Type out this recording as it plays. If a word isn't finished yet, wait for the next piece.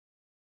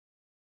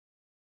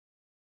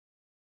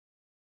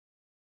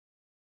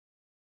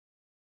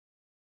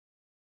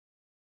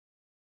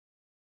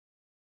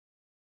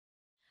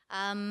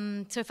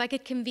So if I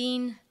could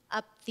convene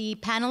up the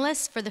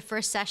panelists for the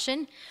first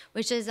session,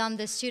 which is on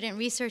the student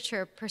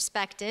researcher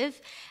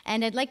perspective.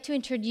 And I'd like to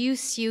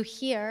introduce you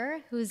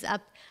here, who's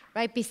up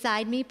right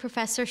beside me,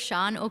 Professor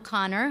Sean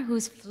O'Connor,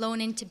 who's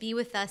flown in to be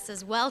with us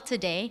as well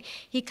today.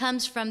 He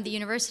comes from the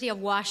University of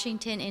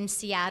Washington in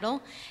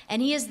Seattle,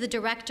 and he is the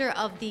director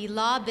of the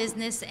Law,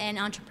 Business, and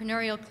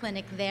Entrepreneurial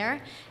Clinic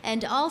there.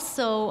 And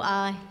also,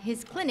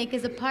 his clinic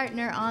is a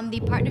partner on the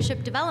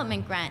Partnership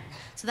Development Grant.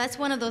 So that's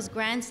one of those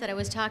grants that I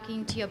was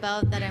talking to you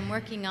about that I'm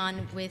working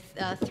on with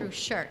through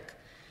SSHRC.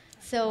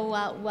 So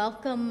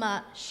welcome,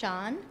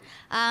 Sean.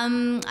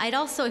 I'd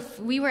also, if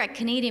we were at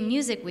Canadian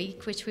Music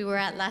Week, which we were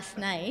at last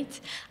night,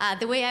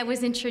 the way I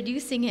was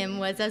introducing him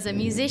was as a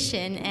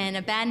musician and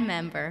a band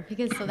member,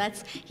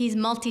 because he's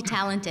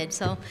multi-talented.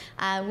 So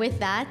with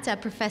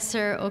that,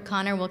 Professor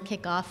O'Connor will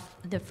kick off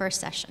the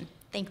first session.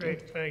 Thank you.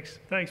 Great,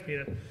 thanks,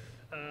 Pina.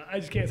 I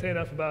just can't say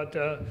enough about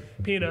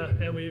Pina,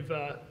 and we've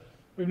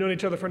known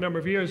each other for a number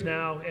of years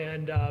now,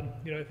 and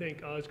I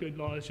think Osgoode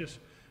Law is just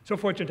so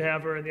fortunate to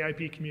have her in the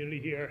IP community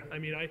here. I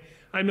mean,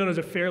 I'm known as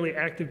a fairly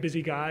active,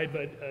 busy guy,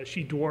 but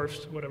she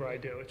dwarfs whatever I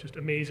do. It's just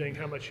amazing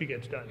how much she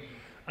gets done.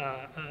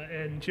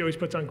 And she always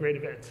puts on great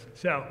events.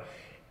 So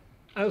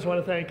I also want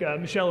to thank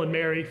Michelle and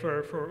Mary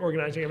for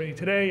organizing everything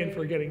today and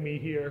for getting me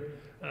here.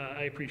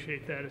 I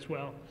appreciate that as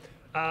well.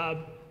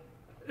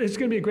 It's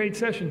going to be a great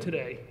session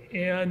today.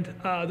 And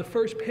the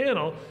first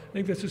panel, I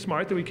think this is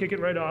smart that we kick it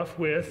right off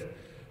with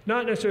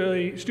not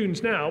necessarily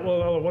students now,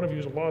 well, one of you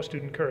is a law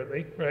student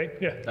currently, right?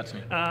 Yeah. That's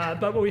me.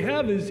 But what we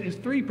have is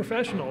three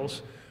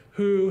professionals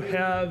who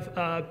have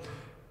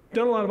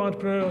done a lot of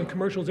entrepreneurial and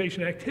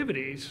commercialization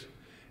activities,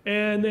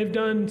 and they've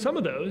done some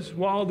of those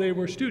while they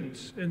were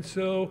students. And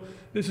so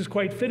this is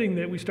quite fitting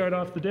that we start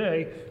off the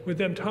day with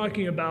them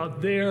talking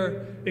about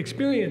their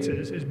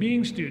experiences as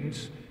being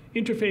students,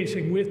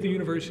 interfacing with the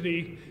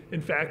university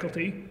and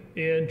faculty,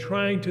 and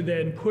trying to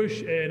then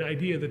push an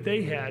idea that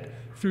they had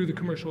through the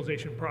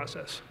commercialization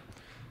process.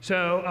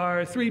 So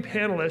our three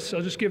panelists,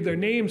 I'll just give their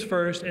names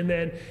first, and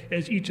then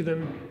as each of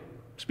them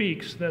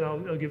speaks, then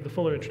I'll give the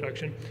fuller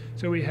introduction.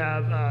 So we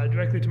have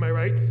directly to my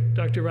right,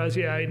 Dr.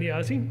 Razia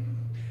Niazi,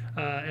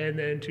 and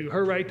then to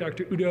her right,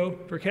 Dr. Udo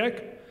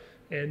Verkek,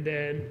 and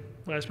then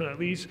last but not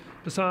least,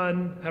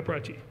 Basan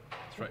Haparachi.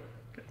 That's right.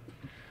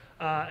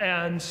 Okay.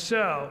 And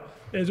so,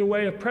 as a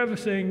way of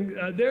prefacing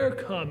their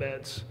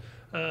comments,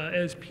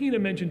 as Pina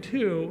mentioned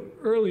too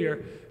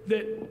earlier,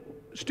 that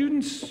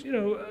students,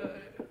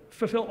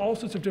 fulfill all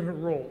sorts of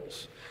different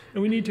roles.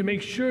 And we need to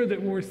make sure that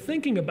when we're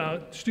thinking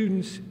about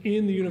students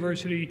in the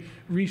university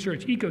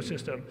research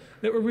ecosystem,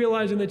 that we're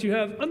realizing that you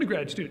have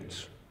undergrad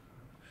students.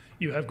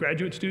 You have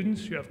graduate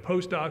students, you have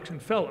postdocs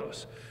and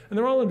fellows. And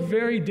they're all in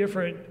very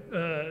different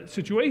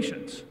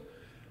situations.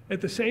 At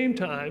the same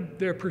time,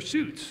 their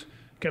pursuits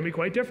can be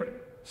quite different.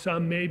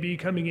 Some may be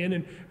coming in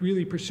and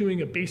really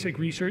pursuing a basic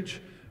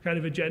research kind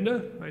of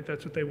agenda, right?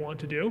 That's what they want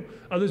to do.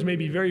 Others may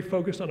be very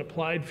focused on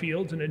applied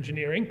fields and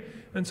engineering,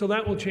 and so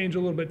that will change a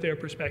little bit their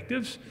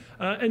perspectives.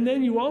 And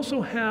then you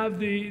also have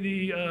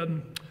the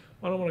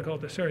I don't want to call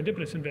it the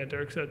serendipitous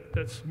inventor, because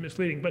that's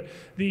misleading, but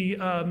the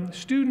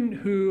student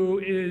who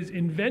is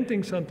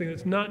inventing something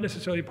that's not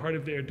necessarily part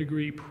of their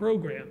degree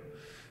program.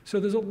 So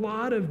there's a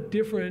lot of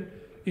different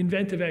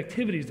inventive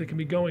activities that can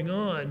be going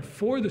on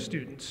for the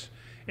students.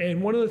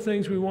 And one of the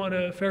things we want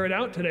to ferret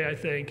out today, I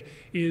think,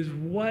 is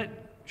what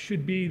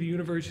should be the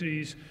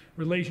university's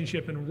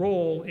relationship and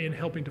role in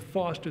helping to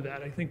foster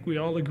that. I think we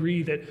all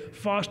agree that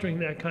fostering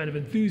that kind of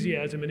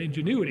enthusiasm and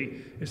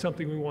ingenuity is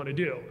something we want to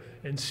do.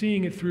 And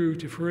seeing it through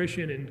to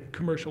fruition in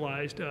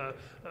commercialized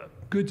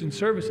goods and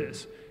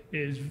services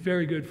is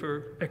very good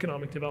for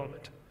economic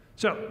development.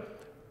 So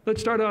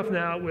let's start off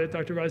now with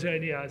Dr. Razia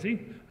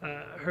Niazi.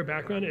 Her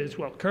background is,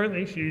 well,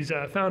 currently she's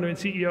founder and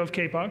CEO of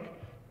KPOC,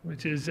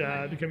 which is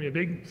becoming a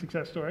big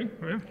success story.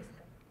 Right?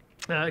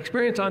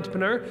 Experienced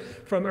entrepreneur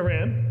from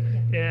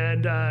Iran,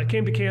 and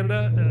came to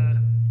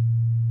Canada,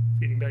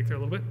 feeding back there a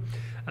little bit,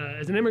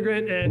 as an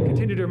immigrant, and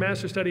continued her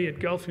master's study at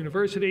Guelph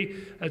University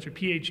as her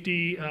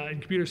PhD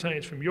in computer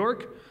science from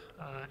York.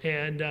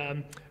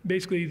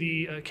 Basically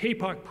the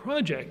KPOC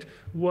project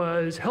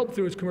was helped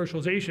through its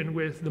commercialization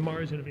with the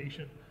Mars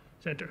Innovation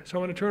Center. So I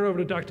want to turn it over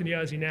to Dr.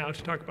 Niazi now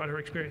to talk about her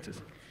experiences.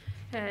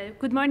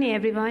 Good morning,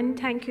 everyone.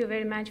 Thank you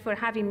very much for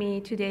having me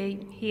today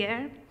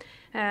here.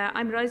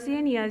 I'm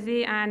Razia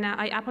Niazi, and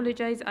I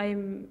apologize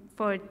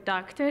for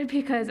doctor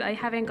because I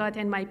haven't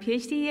gotten my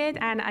PhD yet,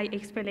 and I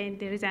explained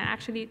the reason.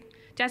 Actually,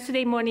 just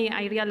today morning,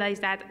 I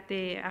realized that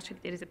they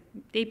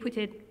put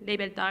it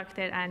labeled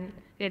doctor, and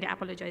really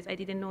apologize. I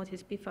didn't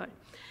notice before.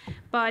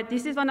 But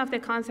this is one of the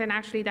concerns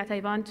actually that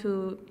I want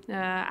to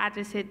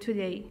address it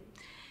today.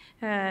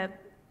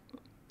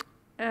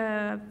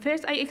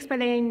 First, I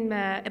explain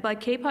about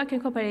KPOC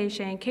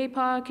Incorporation.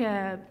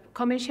 KPOC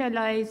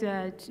commercialized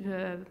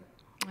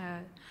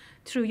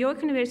through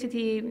York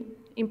University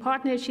in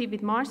partnership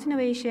with Mars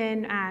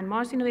Innovation, and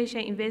Mars Innovation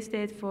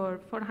invested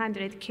for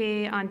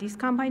 $400K on this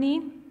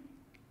company.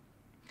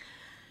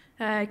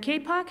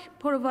 KPOC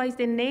provides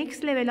the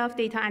next level of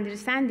data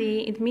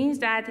understanding. It means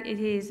that it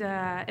is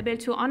able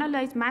to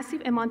analyze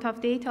massive amount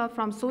of data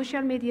from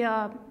social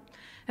media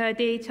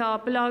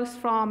data, blogs,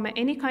 from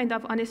any kind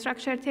of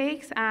unstructured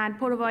text, and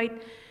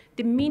provide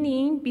the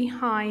meaning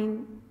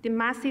behind the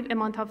massive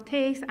amount of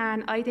text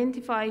and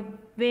identify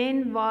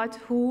when, what,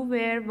 who,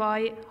 where,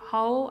 why,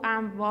 how,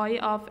 and why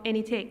of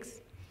any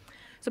text.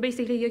 So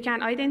basically, you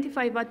can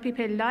identify what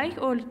people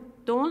like or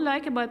don't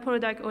like about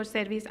product or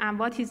service and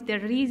what is the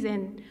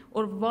reason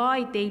or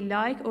why they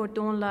like or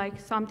don't like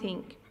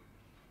something.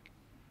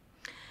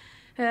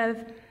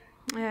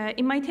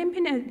 In my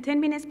 10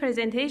 minutes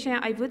presentation,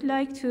 I would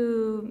like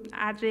to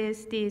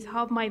address this,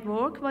 how my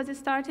work was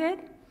started.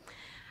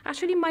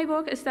 Actually, my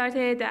work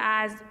started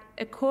as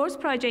a course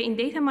project in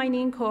data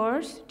mining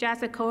course,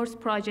 just a course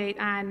project,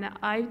 and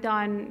I've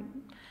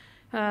done,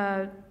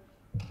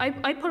 I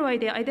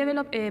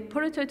developed a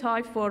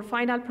prototype for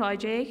final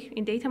project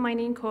in data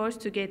mining course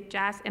to get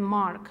just a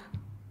mark.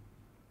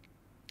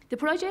 The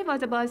project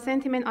was about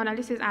sentiment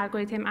analysis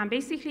algorithm, and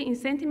basically in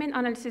sentiment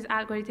analysis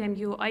algorithm,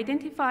 you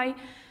identify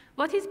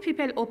what is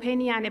people's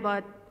opinion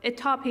about a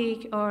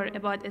topic or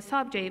about a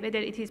subject, whether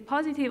it is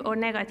positive or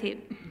negative.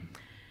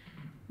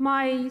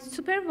 My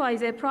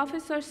supervisor,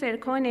 Professor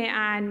Serkone,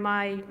 and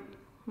my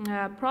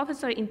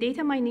professor in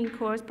data mining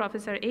course,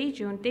 Professor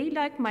Ajun, they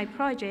liked my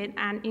project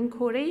and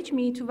encouraged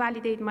me to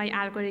validate my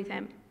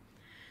algorithm.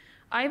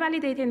 I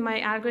validated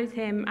my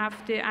algorithm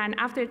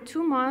after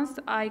 2 months,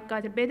 I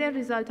got a better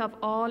result of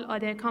all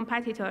other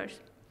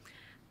competitors.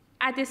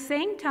 At the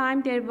same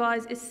time, there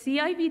was a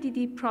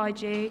CIVDD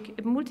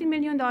project, a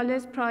multi-million-dollar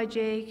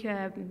project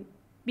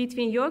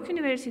between York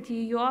University,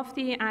 U of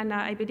T, and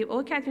I believe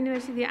OCAT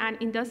University and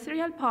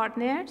industrial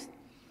partners.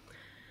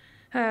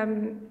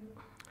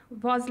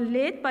 Was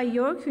led by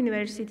York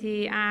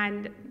University,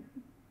 and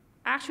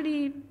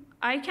actually,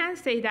 I can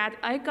say that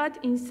I got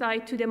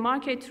insight to the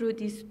market through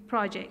this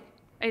project.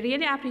 I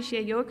really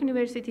appreciate York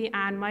University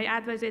and my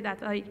advisor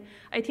that I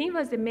think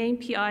was the main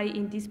PI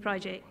in this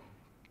project.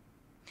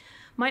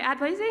 My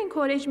advisor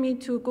encouraged me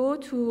to go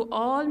to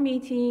all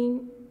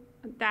meetings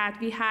that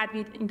we had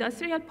with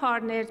industrial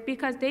partners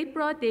because they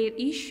brought their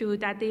issue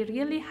that they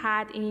really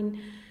had in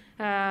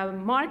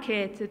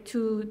market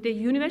to the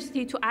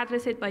university to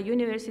address it by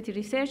university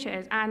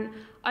researchers. And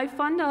I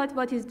found out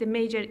what is the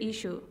major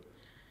issue.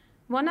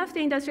 One of the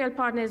industrial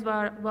partners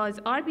was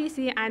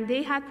RBC, and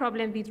they had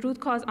problem with root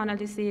cause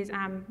analysis.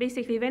 And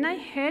basically, when I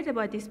heard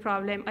about this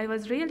problem, I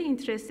was really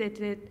interested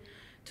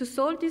to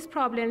solve this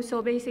problem.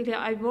 So basically,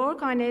 I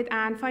worked on it,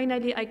 and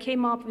finally, I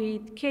came up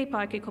with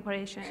KPOC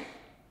Corporation.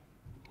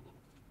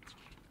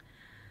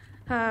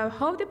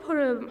 How the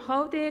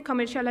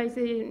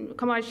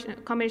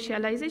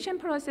commercialization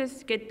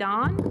process get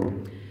done?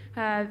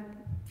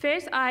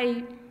 First,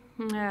 I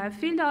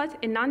filled out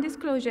a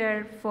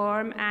non-disclosure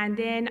form, and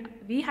then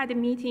we had a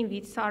meeting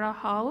with Sarah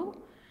Howe,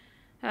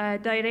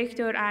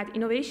 director at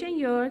Innovation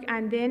York,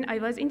 and then I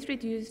was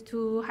introduced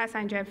to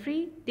Hassan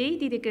Jeffrey. They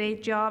did a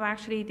great job,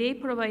 actually. They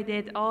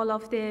provided all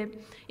of the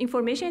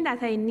information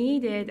that I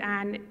needed,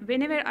 and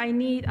whenever I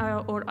need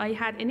or I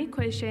had any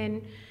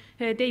question,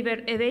 they were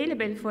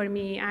available for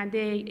me, and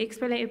they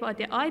explained about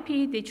the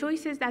IP, the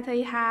choices that I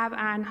have,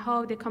 and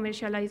how the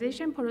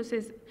commercialization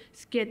process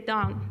get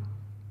done.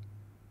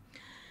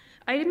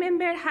 I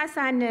remember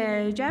Hassan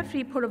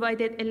Jeffrey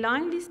provided a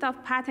long list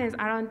of patents,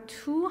 around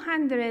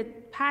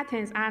 200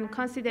 patents, and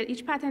consider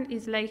each patent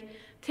is like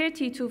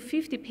 30 to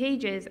 50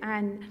 pages.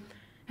 And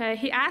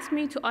he asked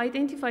me to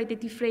identify the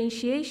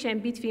differentiation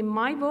between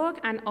my work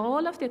and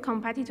all of the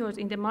competitors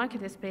in the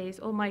market space.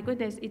 Oh my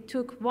goodness, it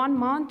took 1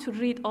 month to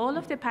read all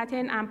of the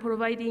patent and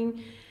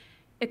providing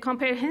a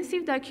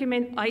comprehensive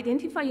document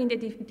identifying the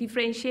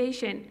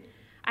differentiation.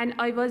 And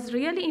I was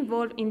really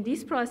involved in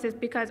this process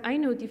because I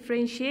know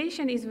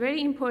differentiation is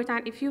very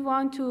important if you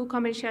want to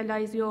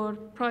commercialize your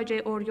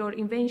project or your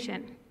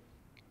invention.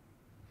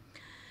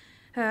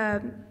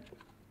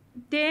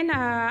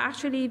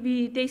 Actually,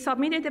 they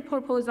submitted the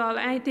proposal.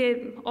 I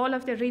did all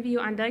of the review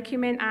and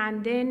document,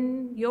 and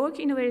then York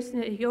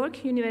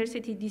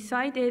University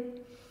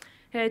decided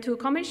to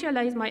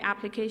commercialize my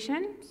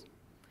applications.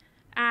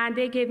 And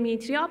they gave me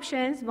 3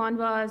 options. One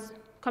was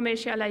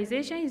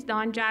commercialization is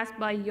done just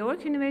by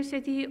York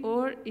University,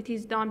 or it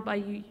is done by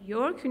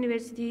York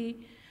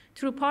University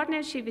through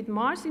partnership with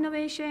Mars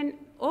Innovation,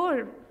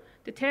 or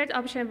the third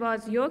option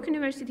was York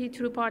University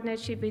through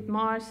partnership with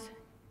Mars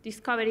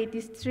Discovery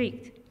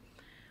District.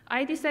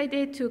 I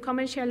decided to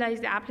commercialize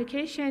the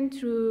application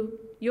through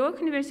York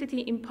University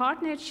in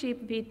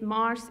partnership with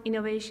Mars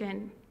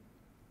Innovation.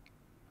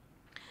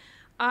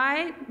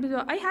 I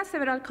have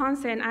several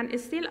concerns, and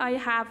still I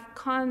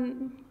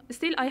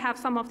have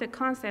some of the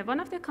concerns. One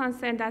of the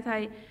concerns that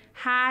I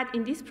had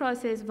in this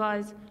process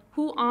was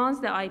who owns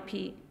the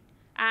IP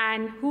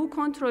and who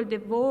controls the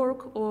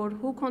work or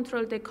who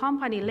controls the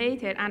company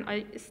later, and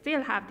I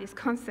still have this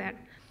concern.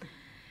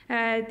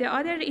 The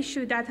other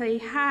issue that I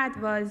had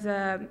was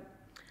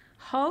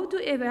how do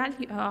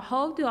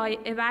I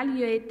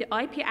evaluate the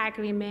IP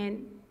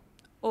agreement,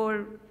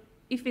 or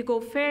if we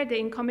go further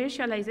in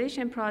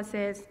commercialization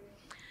process,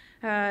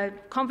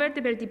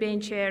 convertible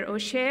debenture or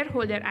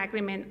shareholder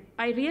agreement,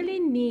 I really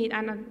need,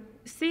 and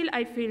still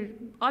I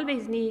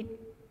always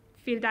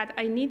feel that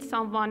I need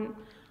someone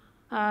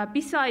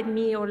beside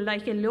me or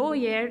like a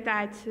lawyer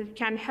that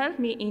can help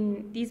me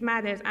in these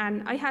matters.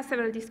 And I had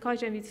several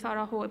discussions with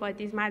Sarah Ho about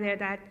this matter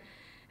that,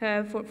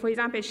 for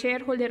example,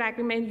 shareholder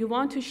agreement, you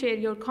want to share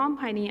your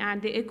company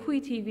and the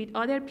equity with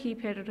other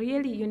people,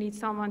 really you need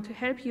someone to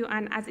help you.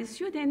 And as a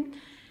student,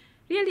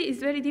 really it's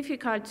very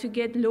difficult to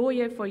get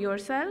lawyer for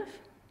yourself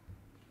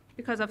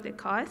because of the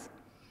cost.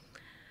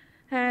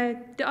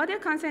 The other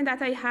concern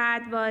that I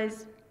had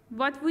was,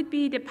 what would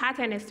be the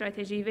patent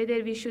strategy?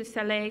 Whether we should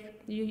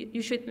select,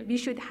 we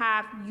should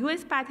have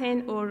US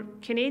patent or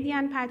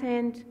Canadian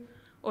patent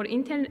or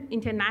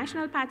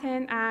international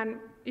patent, and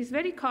it's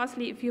very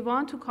costly if you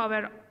want to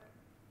cover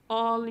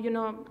all,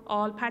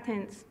 all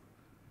patents.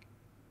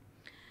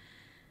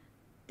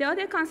 The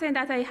other concern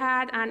that I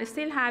had and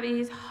still have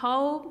is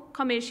how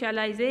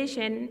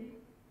commercialization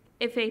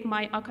affects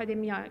my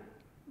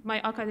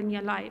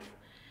academia life.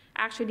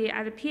 Actually,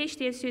 as a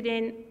PhD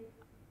student,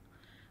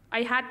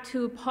 I had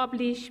to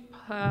publish,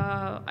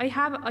 I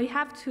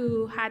have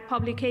to have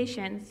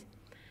publications.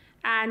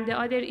 And the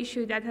other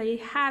issue that I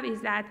have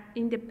is that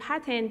in the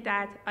patent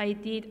that I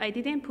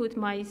didn't put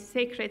my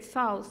secret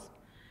sauce.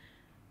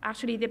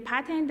 Actually, the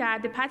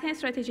patent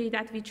strategy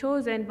that we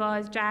chosen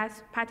was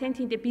just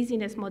patenting the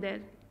business model.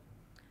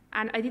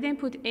 And I didn't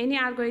put any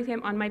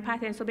algorithm on my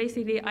patent, so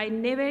basically I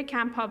never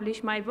can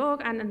publish my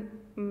work, and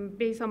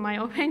based on my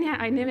opinion,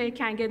 I never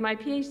can get my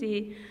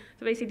PhD.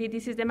 So basically,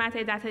 this is the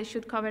matter that I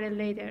should cover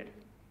later.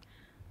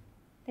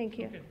 Thank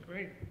you. Okay,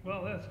 great.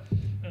 Well, that's,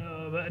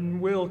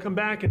 and we'll come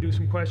back and do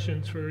some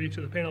questions for each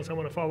of the panels. I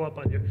want to follow up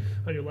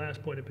on your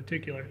last point in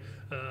particular,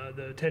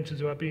 the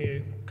tensions about being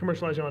a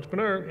commercializing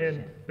entrepreneur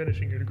and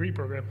finishing your degree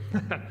program.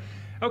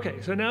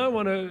 Okay, so now I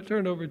want to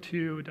turn it over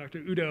to Dr.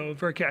 Udo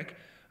Verkek,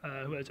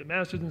 who has a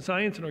master's in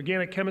science in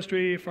organic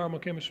chemistry,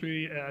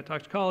 pharmacochemistry,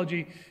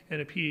 toxicology,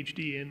 and a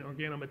PhD in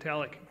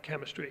organometallic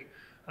chemistry.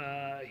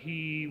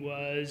 He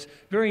was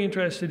very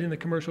interested in the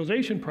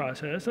commercialization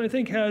process, and I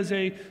think has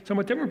a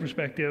somewhat different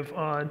perspective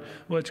on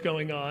what's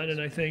going on, and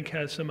I think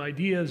has some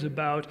ideas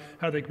about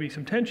how there could be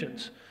some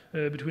tensions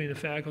between the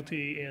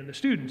faculty and the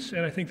students.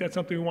 And I think that's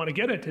something we want to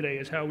get at today,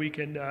 is how we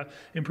can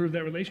improve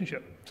that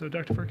relationship. So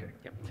Dr. Verkek.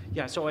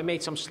 Yeah, so I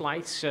made some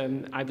slides.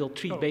 I will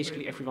treat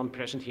basically everyone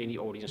present here in the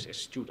audience as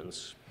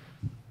students.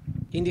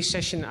 In this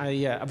session,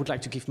 I would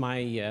like to give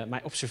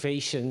my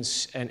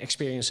observations and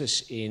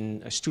experiences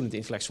in student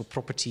intellectual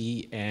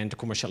property and the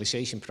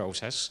commercialization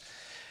process.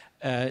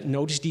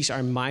 Notice these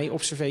are my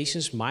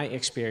observations, my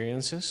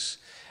experiences.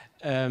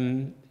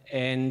 I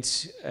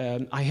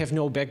have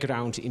no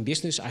background in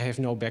business, I have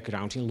no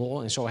background in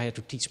law, and so I had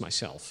to teach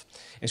myself.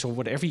 And so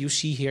whatever you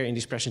see here in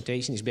this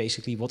presentation is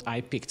basically what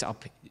I picked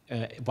up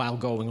while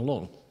going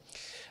along.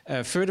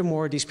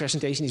 Furthermore, this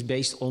presentation is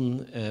based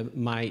on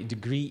my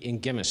degree in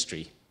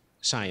chemistry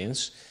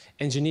science.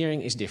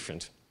 Engineering is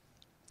different.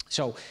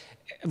 So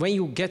when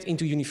you get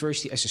into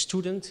university as a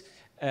student,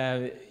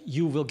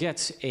 you will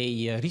get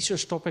a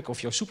research topic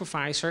of your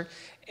supervisor,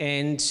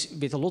 and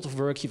with a lot of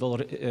work you will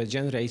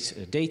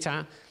generate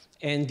data,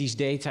 and these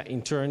data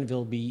in turn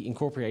will be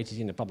incorporated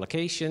in a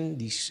publication.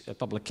 These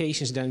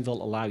publications then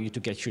will allow you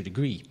to get your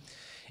degree.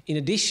 In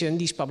addition,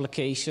 these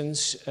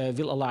publications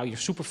will allow your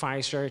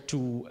supervisor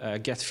to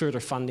get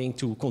further funding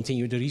to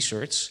continue the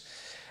research.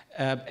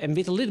 And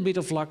with a little bit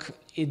of luck,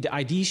 the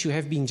ideas you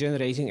have been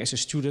generating as a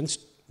student,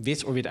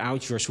 with or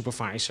without your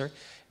supervisor,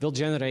 will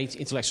generate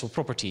intellectual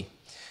property.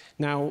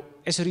 Now,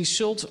 as a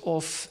result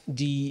of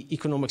the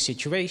economic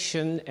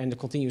situation and the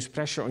continuous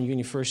pressure on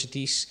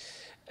universities,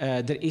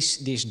 there is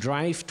this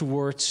drive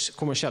towards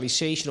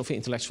commercialization of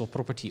intellectual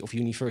property of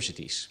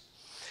universities.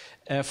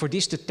 For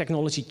this, the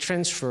technology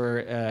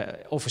transfer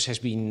office has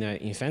been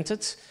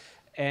invented,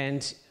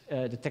 and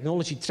the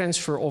technology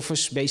transfer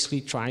office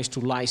basically tries to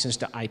license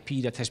the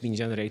IP that has been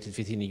generated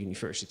within a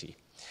university.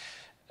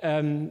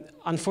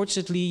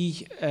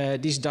 Unfortunately,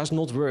 this does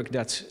not work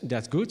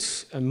that good.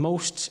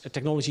 Most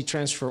technology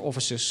transfer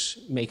offices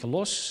make a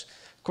loss,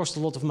 cost a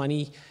lot of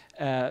money.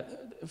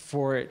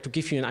 To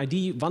give you an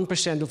idea,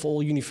 1% of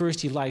all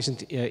university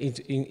licensed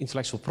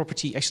intellectual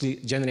property actually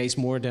generates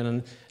more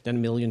than $1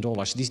 million.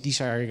 These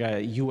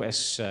are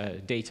US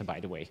data, by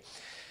the way.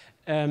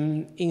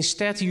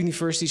 Instead,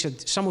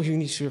 some of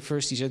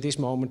universities at this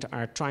moment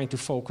are trying to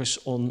focus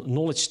on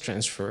knowledge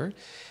transfer.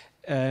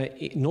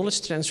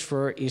 Knowledge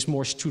transfer is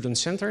more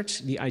student-centered.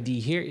 The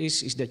idea here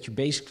is that you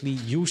basically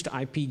use the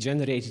IP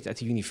generated at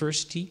the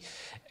university,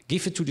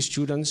 give it to the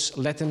students,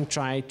 let them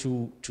try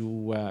to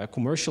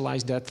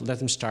commercialize that, let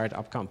them start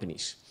up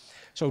companies.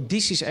 So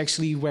this is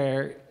actually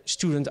where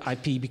student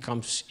IP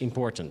becomes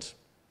important.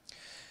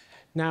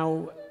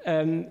 Now,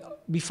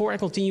 before I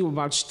continue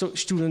about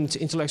student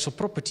intellectual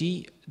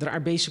property, there are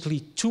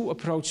basically two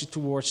approaches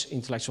towards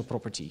intellectual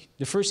property.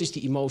 The first is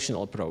the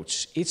emotional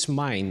approach. It's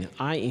mine,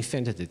 I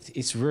invented it,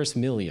 it's worth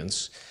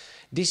millions.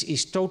 This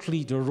is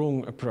totally the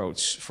wrong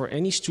approach. For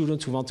any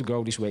student who wants to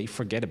go this way,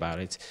 forget about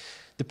it.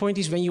 The point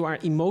is, when you are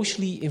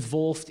emotionally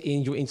involved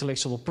in your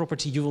intellectual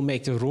property, you will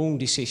make the wrong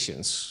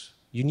decisions.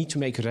 You need to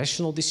make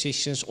rational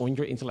decisions on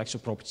your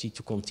intellectual property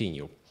to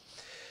continue.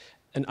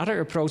 Another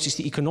approach is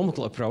the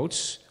economical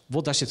approach.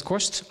 What does it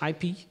cost,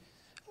 IP?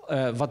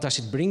 What does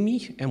it bring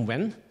me and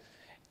when?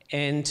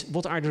 And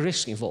what are the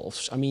risks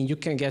involved? I mean, you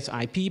can get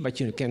IP, but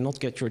you cannot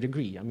get your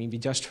degree. I mean, we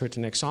just heard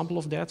an example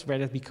of that, where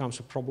that becomes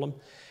a problem.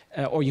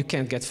 Or you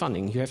can't get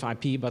funding. You have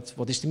IP, but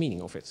what is the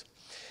meaning of it?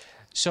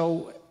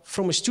 So,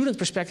 from a student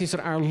perspective,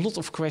 there are a lot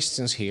of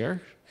questions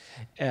here,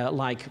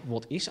 like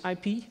what is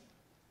IP?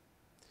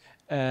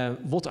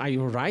 What are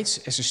your rights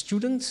as a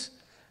student?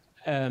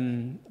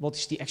 What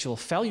is the actual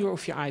value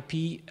of your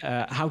IP?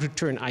 How to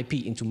turn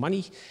IP into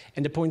money?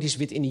 And the point is,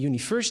 within the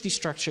university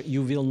structure,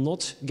 you will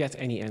not get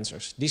any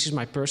answers. This is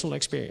my personal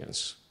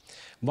experience.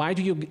 Why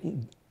do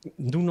you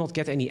do not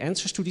get any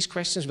answers to these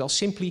questions? Well,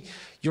 simply,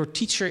 your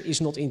teacher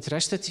is not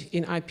interested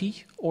in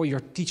IP, or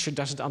your teacher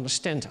doesn't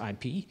understand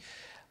IP.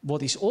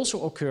 What is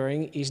also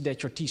occurring is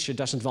that your teacher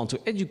doesn't want to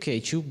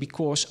educate you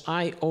because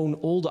I own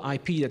all the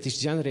IP that is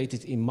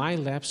generated in my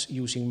labs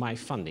using my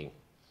funding.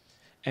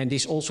 And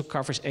this also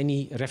covers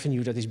any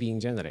revenue that is being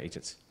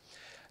generated.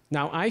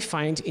 Now, I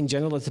find in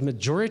general that the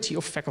majority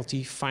of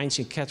faculty falls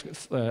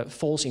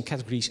in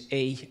categories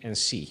A and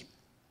C.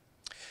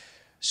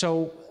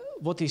 So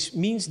what this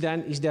means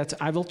then is that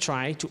I will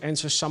try to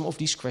answer some of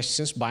these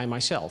questions by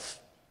myself.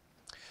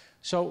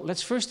 So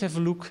let's first have a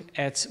look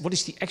at what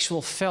is the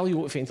actual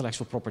value of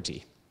intellectual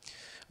property.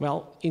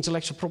 Well,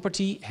 intellectual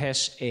property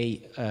has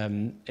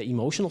an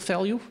emotional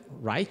value,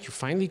 right? You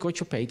finally got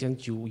your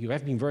patent, you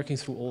have been working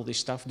through all this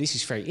stuff. This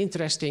is very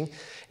interesting.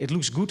 It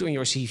looks good on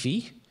your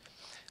CV.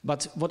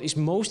 But what is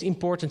most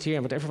important here,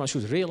 and what everyone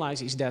should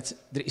realize, is that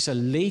there is a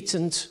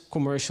latent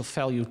commercial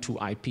value to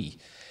IP.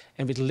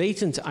 And with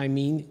latent, I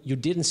mean you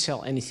didn't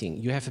sell anything.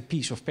 You have a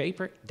piece of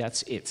paper,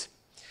 that's it.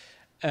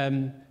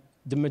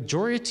 The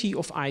majority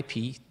of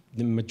IP,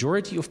 the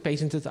majority of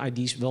patented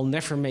IDs will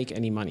never make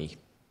any money.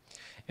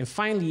 And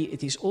finally,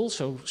 it is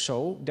also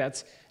so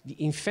that the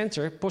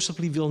inventor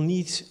possibly will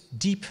need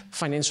deep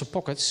financial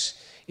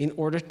pockets in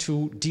order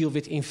to deal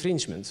with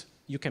infringement.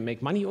 You can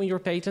make money on your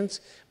patent,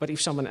 but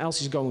if someone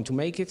else is going to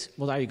make it,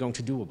 what are you going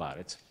to do about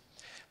it?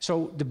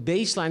 So the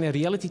baseline and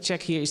reality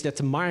check here is that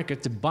the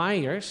market, the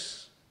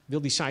buyers, will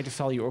decide the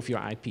value of your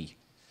IP.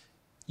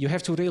 You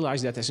have to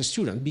realize that as a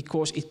student,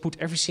 because it put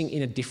everything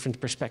in a different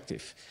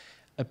perspective.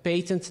 A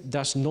patent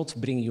does not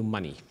bring you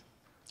money.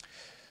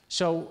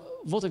 So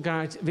what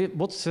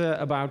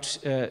about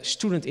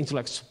student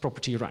intellectual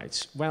property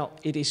rights? Well,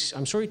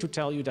 I'm sorry to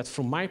tell you that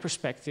from my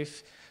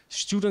perspective,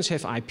 students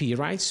have IP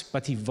rights,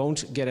 but they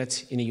won't get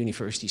it in a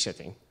university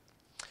setting.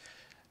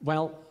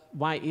 Well,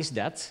 why is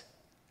that?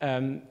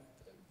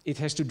 It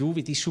has to do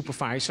with these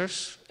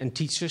supervisors and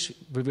teachers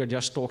we were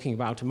just talking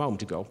about a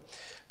moment ago.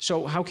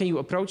 So how can you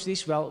approach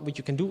this? Well, what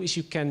you can do is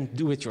you can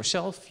do it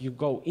yourself. You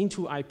go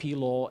into IP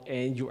law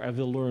and you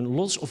will learn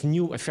lots of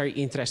new and very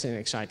interesting and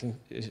exciting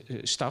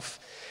stuff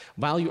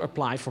while you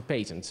apply for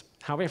patent.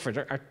 However,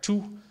 there are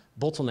two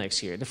bottlenecks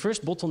here. The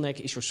first bottleneck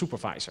is your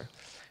supervisor.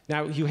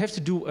 Now, you have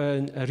to do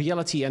a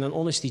reality and an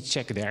honesty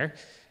check there.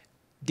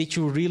 Did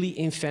you really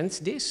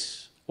invent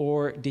this?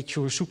 Or was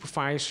your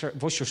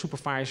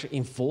supervisor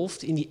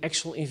involved in the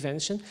actual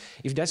invention?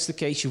 If that's the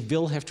case, you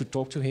will have to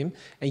talk to him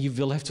and you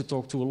will have to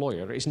talk to a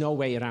lawyer. There is no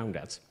way around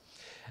that.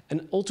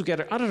 An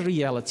altogether other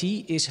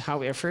reality is,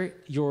 however,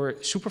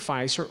 your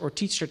supervisor or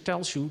teacher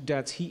tells you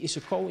that he is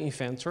a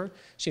co-inventor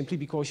simply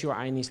because you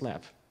are in his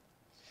lab.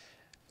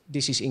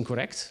 This is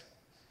incorrect.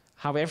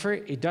 However,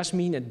 it does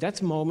mean at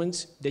that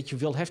moment that you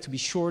will have to be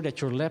sure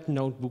that your lab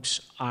notebooks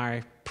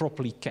are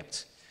properly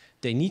kept.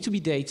 They need to be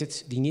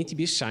dated, they need to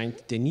be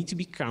signed, they need to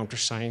be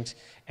countersigned,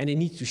 and they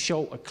need to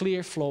show a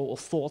clear flow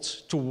of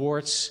thoughts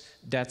towards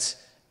that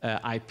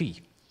IP.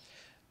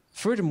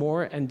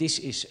 Furthermore, and this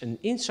is an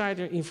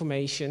insider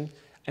information,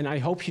 and I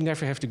hope you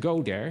never have to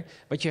go there,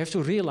 but you have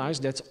to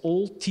realize that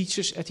all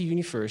teachers at the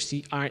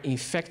university are in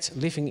fact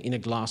living in a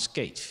glass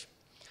cage.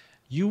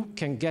 You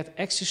can get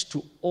access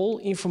to all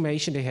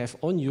information they have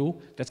on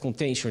you that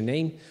contains your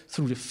name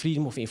through the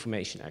Freedom of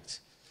Information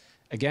Act.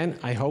 Again,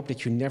 I hope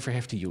that you never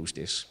have to use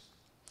this.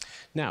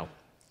 Now,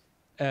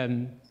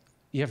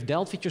 you have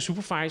dealt with your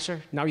supervisor,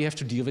 now you have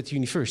to deal with the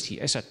university.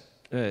 As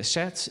I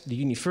said, the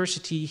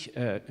university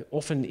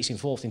often is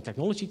involved in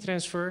technology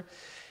transfer,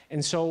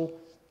 and so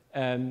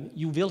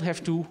you will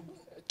have to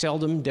tell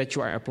them that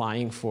you are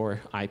applying for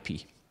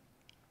IP.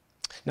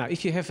 Now,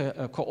 if you have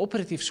a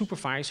cooperative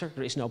supervisor,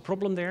 there is no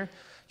problem there.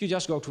 You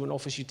just go to an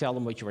office, you tell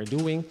them what you are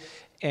doing,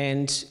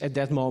 and at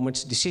that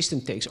moment, the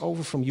system takes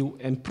over from you,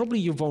 and probably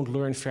you won't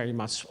learn very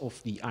much of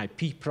the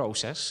IP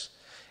process.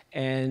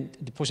 And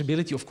the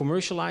possibility of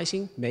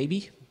commercializing,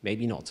 maybe,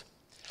 maybe not.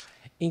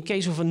 In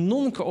case of a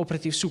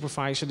non-cooperative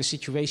supervisor, the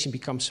situation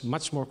becomes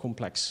much more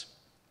complex.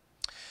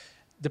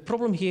 The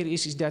problem here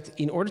is that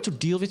in order to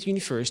deal with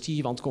university,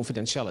 you want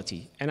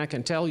confidentiality. And I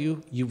can tell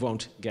you, you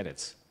won't get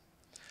it.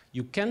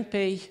 You can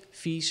pay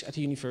fees at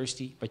the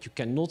university, but you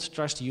cannot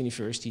trust the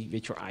university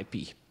with your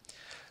IP.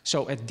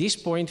 So at this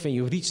point, when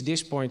you reach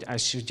this point, I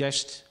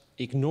suggest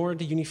ignore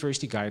the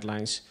university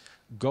guidelines,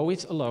 go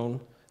it alone,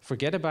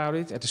 forget about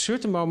it. At a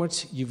certain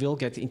moment, you will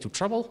get into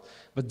trouble,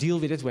 but deal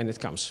with it when it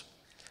comes.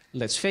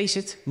 Let's face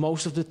it,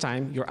 most of the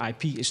time, your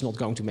IP is not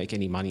going to make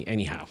any money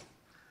anyhow.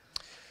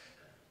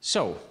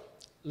 So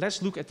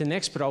let's look at the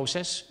next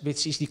process,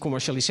 which is the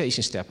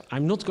commercialization step.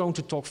 I'm not going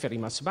to talk very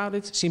much about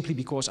it, simply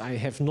because I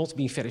have not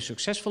been very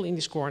successful in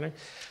this corner.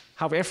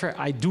 However,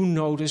 I do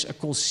notice a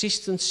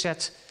consistent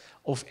set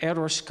of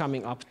errors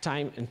coming up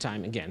time and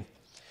time again.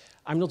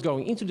 I'm not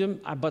going into them,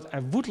 but I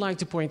would like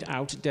to point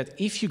out that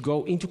if you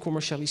go into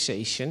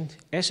commercialization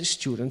as a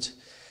student,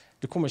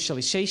 the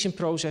commercialization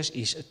process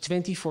is a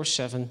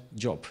 24/7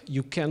 job.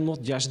 You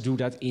cannot just do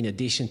that in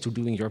addition to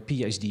doing your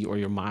PhD or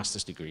your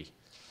master's degree.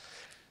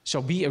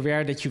 So be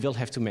aware that you will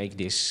have to make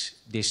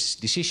this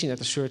decision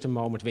at a certain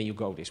moment when you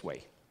go this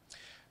way.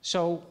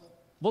 So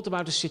what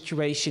about the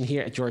situation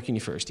here at York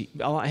University?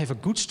 Well, I have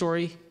a good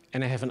story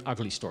and I have an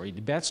ugly story.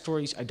 The bad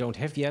stories I don't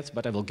have yet,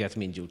 but I will get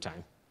them in due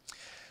time.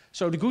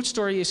 So the good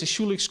story is a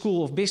Schulich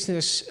School of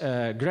Business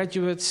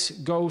graduate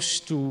goes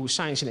to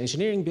Science and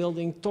Engineering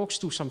building, talks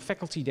to some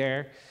faculty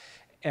there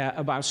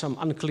about some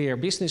unclear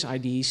business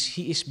ideas.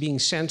 He is being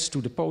sent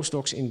to the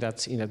postdocs in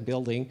that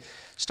building,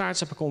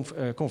 starts up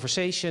a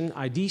conversation,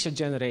 ideas are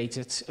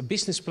generated, a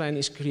business plan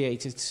is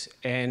created,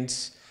 and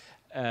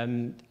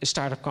a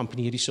startup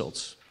company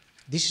results.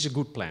 This is a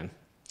good plan.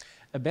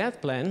 A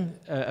bad plan,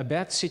 a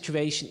bad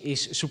situation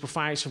is a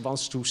supervisor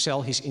wants to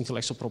sell his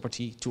intellectual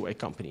property to a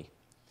company.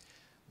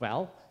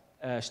 Well,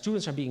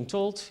 students are being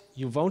told,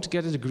 you won't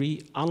get a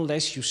degree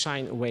unless you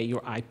sign away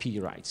your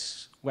IP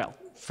rights. Well,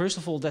 first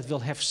of all, that will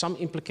have some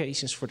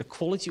implications for the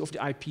quality of the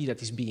IP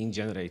that is being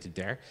generated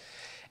there.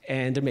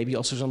 And there may be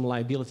also some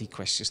liability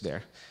questions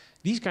there.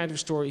 These kind of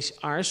stories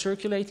are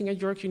circulating at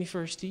York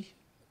University,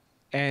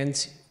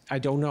 and I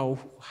don't know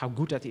how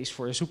good that is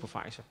for a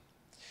supervisor.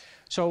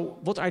 So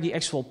what are the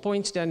actual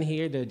points then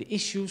here, the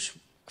issues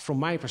from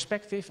my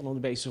perspective and on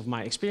the basis of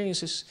my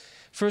experiences?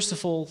 First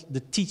of all,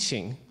 the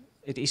teaching.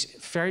 It is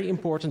very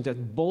important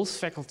that both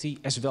faculty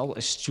as well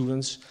as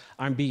students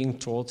are being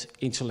taught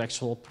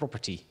intellectual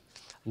property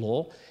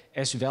law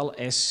as well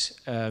as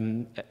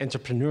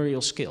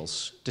entrepreneurial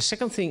skills. The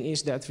second thing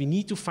is that we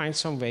need to find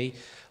some way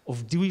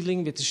of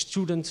dealing with the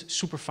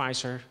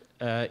student-supervisor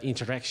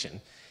interaction.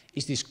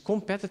 Is this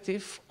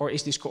competitive or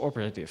is this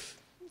cooperative?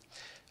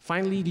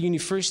 Finally, the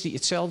university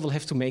itself will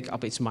have to make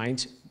up its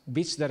mind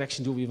which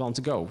direction do we want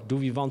to go. Do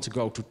we want to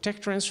go to tech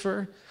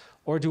transfer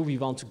or do we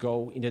want to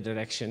go in the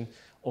direction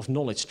of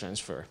knowledge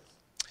transfer?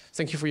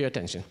 Thank you for your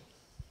attention.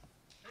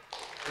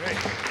 Great.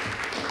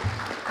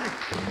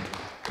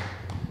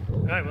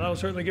 All right, well, that'll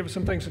certainly give us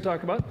some things to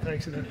talk about.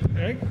 Thanks,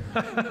 Eric.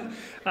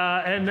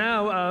 And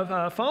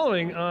now,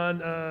 following on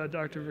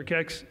Dr.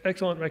 Verkeck's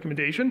excellent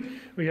recommendation,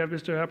 we have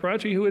Mr.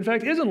 Apparachi, who in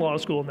fact is in law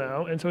school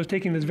now, and so is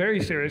taking this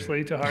very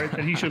seriously to heart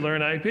that he should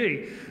learn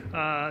IP.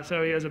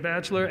 So he has a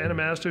bachelor and a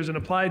master's in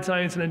applied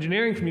science and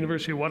engineering from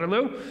University of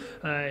Waterloo,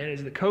 and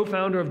is the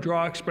co-founder of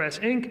Draw Express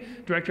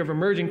Inc., director of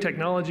emerging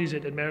technologies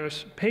at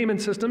Admeris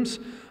Payment Systems,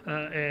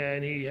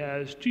 and he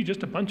has,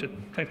 just a bunch of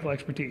technical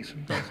expertise.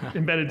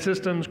 Embedded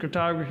systems,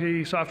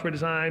 cryptography, software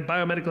design,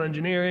 biomedical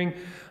engineering.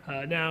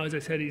 Now, as I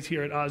said, he's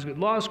here at Osgoode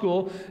Law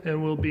School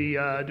and will be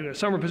doing a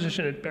summer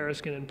position at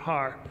Bereskin &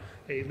 Parr,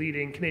 a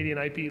leading Canadian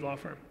IP law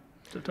firm.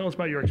 So tell us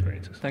about your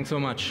experiences. Thanks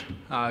so much.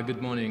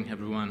 Good morning,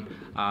 everyone.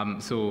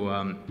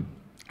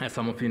 As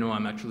some of you know,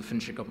 I'm actually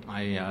finishing up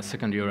my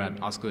second year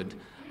at Osgoode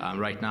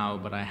right now,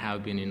 but I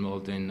have been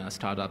involved in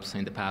startups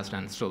in the past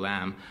and still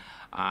am.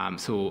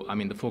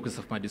 The focus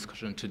of my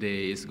discussion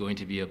today is going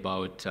to be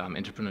about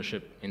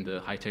entrepreneurship in the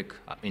high-tech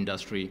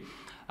industry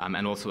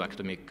and also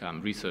academic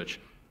research.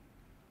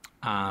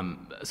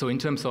 So in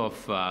terms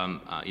of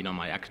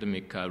my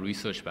academic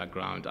research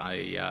background,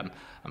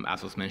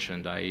 as was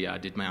mentioned, I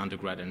did my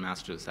undergrad and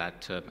master's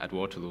at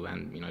Waterloo,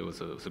 and it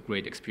was a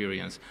great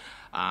experience.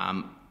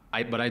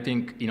 But I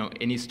think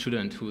any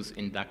student who's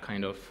in that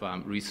kind of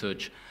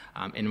research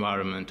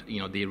environment,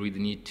 they really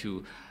need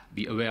to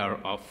be aware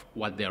of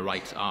what their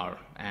rights are,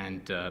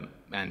 and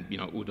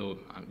Udo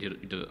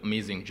did an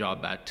amazing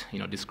job at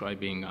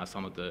describing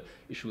some of the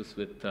issues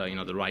with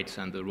the rights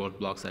and the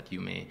roadblocks that you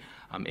may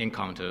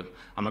encounter.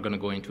 I'm not going to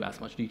go into as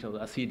much detail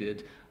as he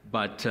did,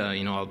 but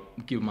I'll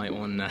give my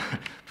own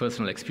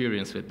personal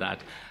experience with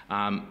that.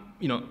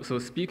 So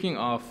speaking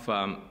of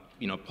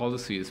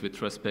policies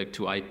with respect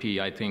to IP,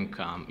 I think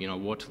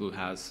Waterloo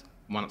has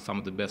some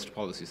of the best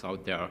policies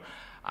out there.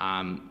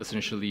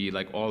 Essentially,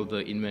 like all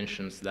the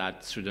inventions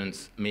that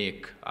students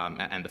make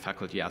and the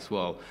faculty as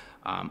well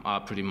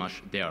are pretty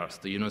much theirs.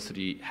 The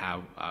university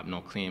have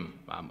no claim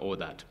over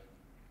that.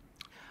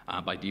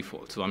 by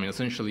default. So I mean,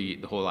 essentially,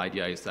 the whole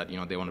idea is that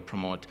they want to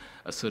promote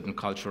a certain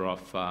culture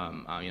of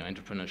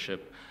entrepreneurship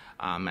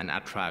and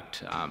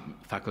attract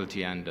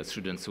faculty and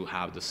students who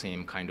have the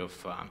same kind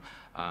of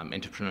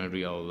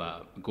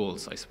entrepreneurial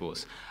goals, I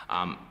suppose.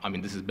 I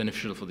mean, this is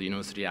beneficial for the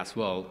university as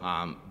well.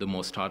 The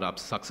more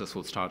startups,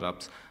 successful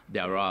startups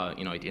there are,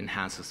 it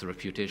enhances the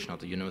reputation of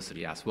the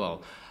university as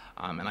well.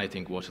 And I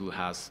think Waterloo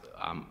has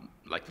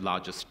like the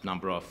largest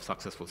number of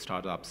successful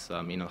startups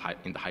in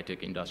the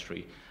high-tech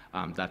industry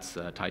that's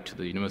tied to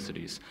the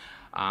universities.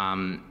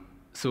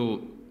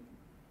 So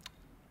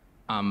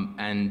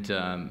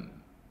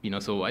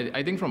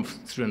I think from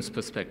students'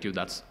 perspective,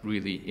 that's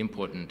really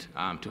important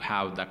to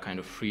have that kind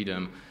of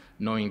freedom,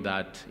 knowing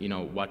that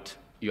what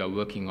you are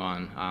working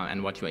on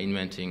and what you are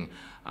inventing,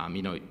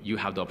 you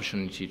have the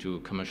opportunity to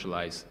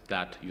commercialize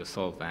that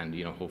yourself and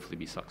hopefully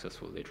be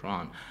successful later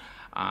on.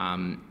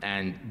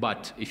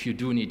 But if you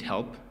do need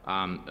help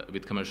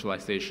with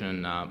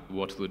commercialization,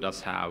 Waterloo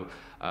does have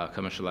a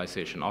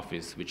commercialization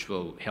office which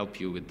will help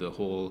you with the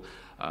whole,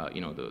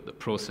 the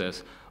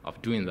process of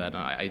doing that.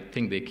 And I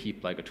think they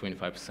keep like a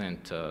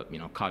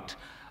 25% cut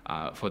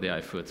for their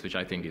efforts, which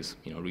I think is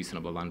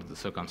reasonable under the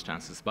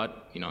circumstances.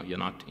 But you're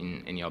not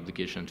in any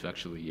obligation to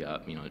actually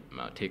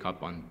take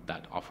up on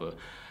that offer.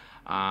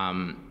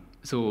 And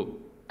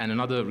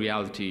another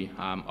reality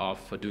of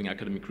doing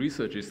academic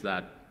research is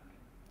that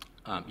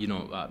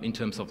in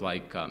terms of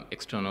like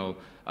external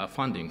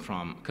funding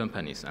from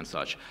companies and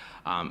such,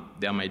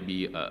 there might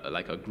be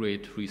like a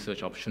great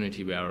research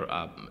opportunity where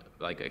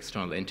like an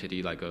external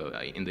entity like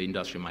in the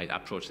industry might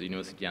approach the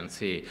university and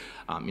say,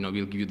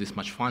 we'll give you this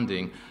much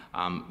funding,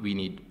 we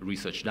need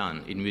research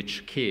done, in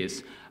which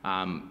case,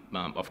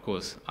 of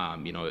course,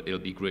 it'll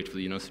be great for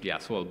the university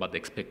as well, but the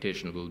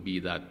expectation will be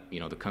that,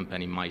 the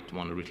company might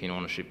want to retain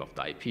ownership of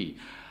the IP.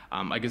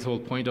 I guess the whole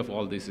point of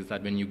all this is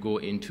that when you go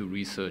into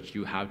research,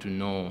 you have to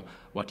know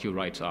what your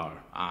rights are,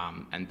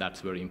 and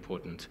that's very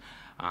important.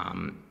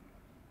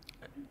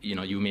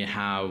 You may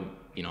have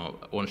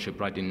ownership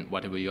right in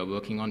whatever you're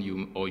working on,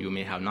 or you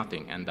may have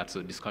nothing, and that's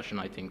a discussion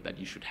I think that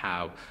you should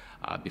have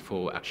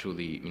before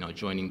actually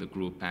joining the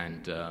group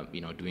and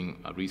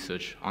doing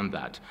research on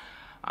that.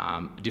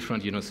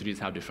 Different universities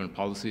have different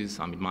policies.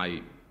 I mean,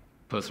 my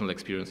personal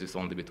experience is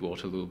only with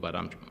Waterloo, but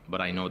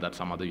I know that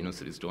some other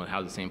universities don't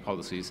have the same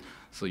policies,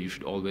 so you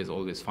should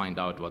always find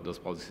out what those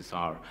policies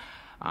are.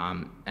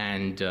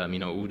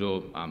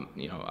 Udo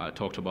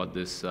talked about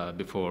this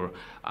before.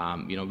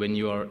 When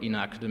you are in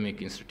an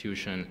academic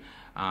institution,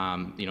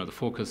 the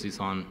focus is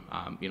on,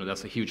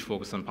 that's a huge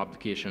focus on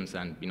publications,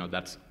 and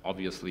that's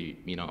obviously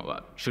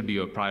should be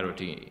your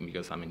priority,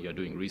 because you're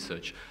doing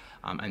research,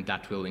 and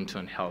that will in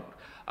turn help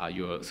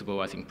your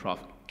supervising prof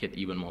get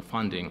even more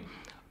funding.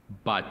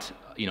 But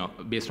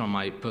based on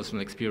my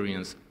personal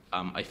experience,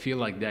 I feel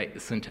like there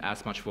isn't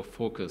as much of a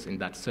focus in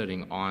that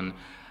setting on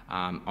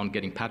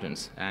getting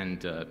patents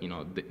and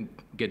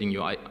getting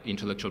your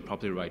intellectual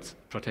property rights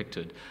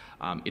protected.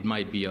 It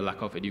might be a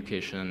lack of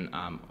education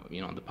on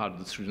the part of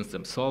the students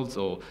themselves,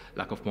 or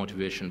lack of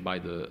motivation by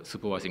the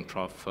supervising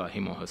prof,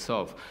 him or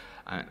herself.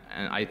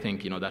 And I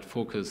think that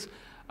focus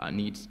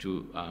needs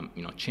to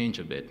change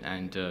a bit.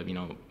 And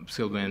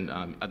Sylvain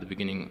at the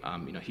beginning,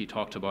 he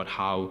talked about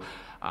how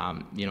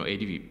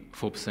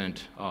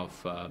 84%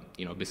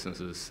 of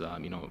businesses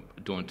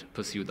don't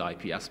pursue the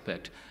IP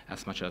aspect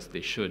as much as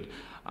they should.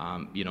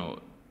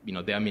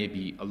 There may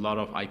be a lot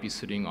of IP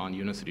sitting on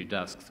university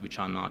desks which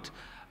are not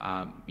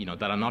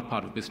that are not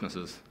part of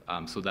businesses,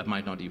 so that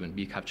might not even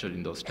be captured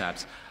in those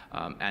stats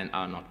and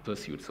are not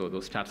pursued. So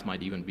those stats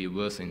might even be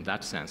worse in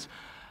that sense.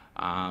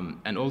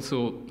 And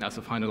also, as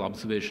a final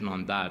observation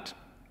on that,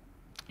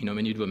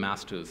 when you do a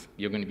master's,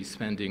 you're going to be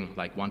spending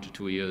like 1 to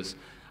 2 years,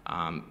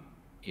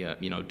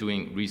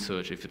 doing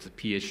research. If it's a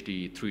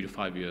PhD, 3 to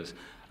 5 years.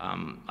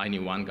 I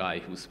knew one guy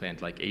who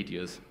spent like 8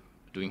 years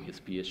doing his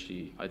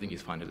PhD. I think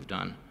he's finally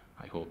done,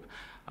 I hope.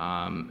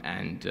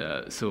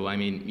 So,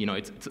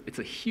 it's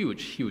a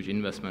huge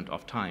investment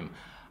of time.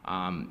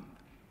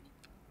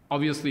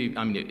 Obviously,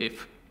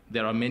 if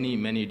there are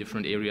many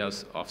different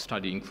areas of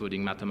study,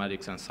 including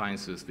mathematics and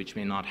sciences, which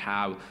may not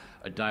have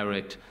a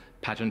direct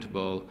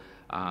patentable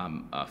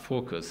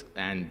focus,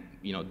 and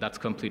that's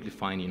completely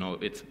fine.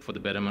 It's for the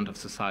betterment of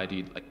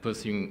society. Like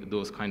pursuing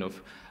those kind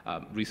of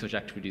research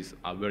activities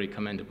are very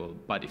commendable.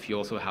 But if you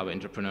also have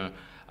entrepreneur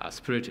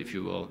spirit, if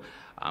you will,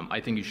 I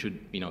think you should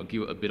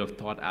give a bit of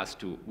thought as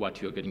to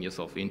what you're getting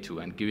yourself into,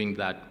 and giving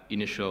that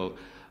initial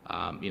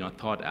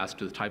thought as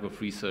to the type of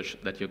research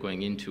that you're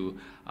going into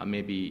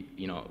may be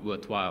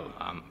worthwhile.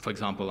 For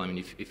example,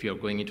 if you're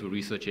going into a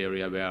research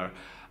area where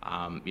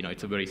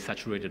it's a very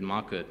saturated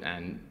market,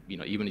 and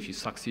even if you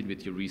succeed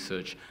with your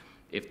research,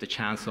 if the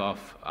chance of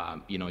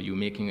you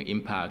making an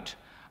impact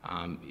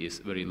is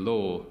very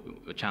low,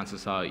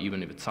 chances are,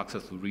 even if it's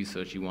successful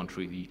research, you won't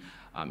really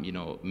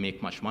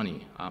make much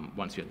money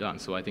once you're done.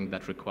 So I think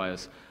that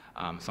requires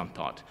some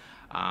thought.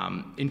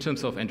 In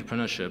terms of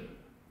entrepreneurship,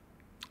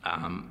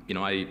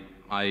 I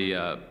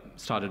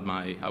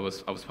I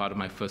was part of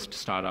my first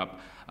startup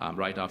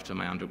right after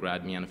my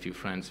undergrad. Me and a few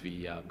friends,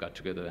 we got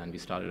together and we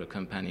started a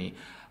company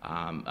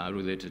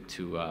related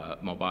to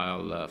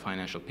mobile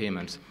financial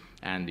payments.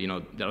 And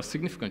there are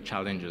significant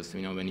challenges.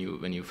 When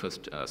you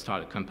first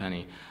start a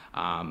company,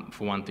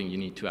 for one thing, you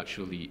need to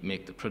actually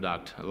make the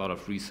product. A lot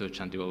of research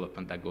and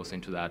development that goes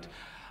into that.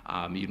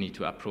 You need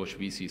to approach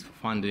VCs for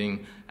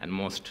funding, and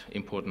most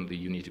importantly,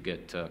 you need to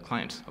get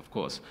clients, of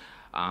course.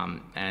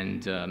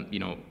 When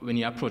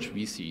you approach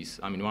VCs,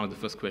 one of the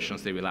first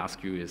questions they will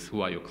ask you is, who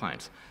are your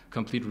clients?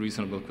 Complete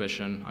reasonable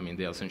question.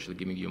 They're essentially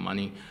giving you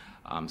money,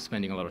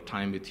 spending a lot of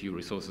time with you,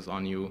 resources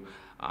on you,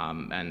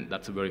 and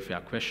that's a very fair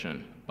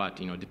question. But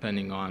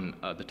depending on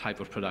the type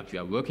of product you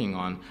are working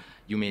on,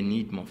 you may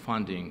need more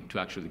funding to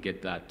actually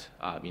get that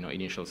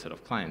initial set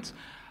of clients.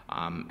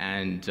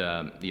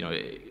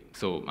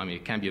 So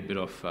it can be a bit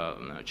of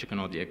a chicken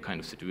or the egg kind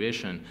of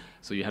situation.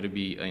 So you have to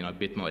be a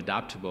bit more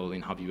adaptable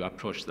in how you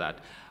approach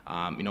that.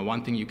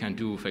 One thing you can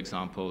do, for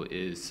example,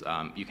 is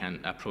you can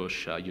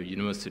approach your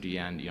university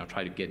and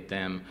try to get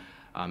them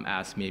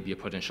as maybe a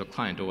potential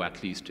client, or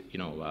at least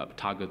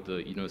target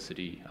the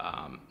university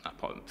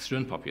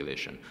student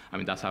population.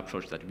 That's the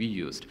approach that we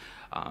used.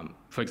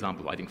 For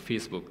example, I think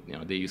Facebook,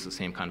 they use the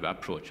same kind of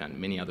approach, and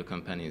many other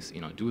companies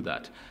do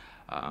that.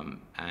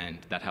 And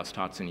that have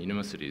starts in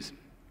universities.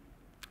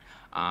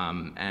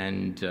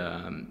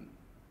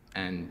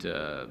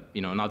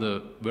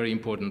 Another very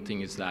important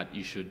thing is that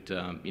you should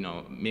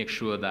make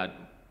sure that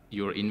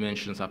your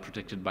inventions are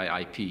protected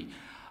by IP.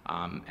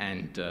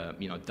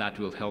 That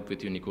will help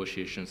with your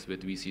negotiations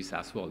with VCs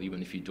as well.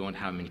 Even if you don't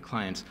have many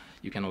clients,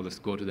 you can always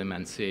go to them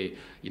and say,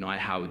 I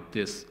have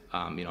this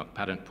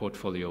patent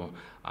portfolio,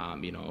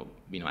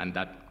 and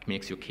that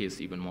makes your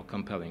case even more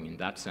compelling in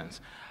that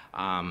sense.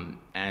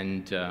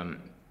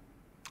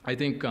 I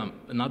think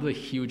another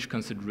huge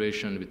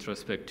consideration with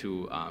respect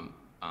to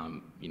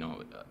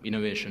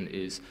innovation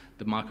is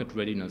the market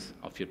readiness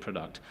of your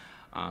product,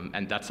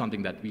 and that's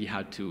something that we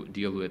had to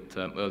deal with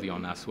early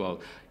on as well.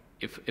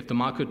 If the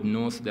market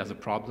knows there's a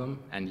problem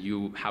and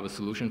you have a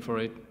solution for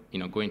it,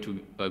 going to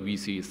a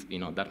VC is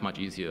that much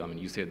easier.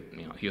 You said,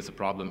 here's a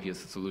problem,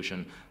 here's a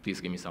solution,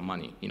 please give me some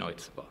money.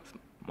 It's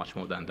much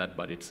more than that,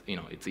 but it's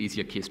it's an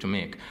easier case to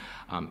make.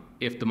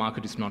 If the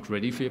market is not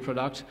ready for your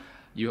product,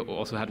 you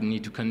also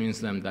need to convince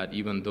them that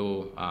even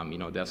though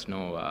there's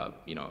no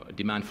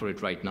demand for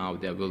it right now,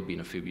 there will be in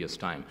a few years'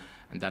 time,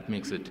 and that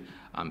makes it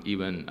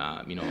even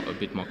a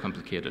bit more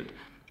complicated.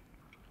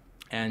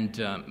 And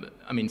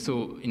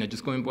so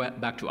just going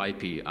back to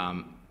IP,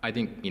 I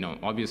think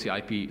obviously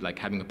IP, like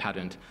having a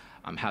patent,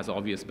 has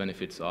obvious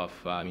benefits of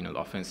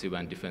offensive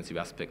and defensive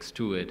aspects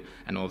to it,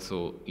 and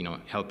also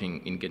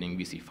helping in getting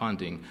VC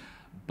funding.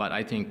 But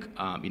I think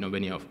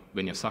when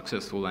you're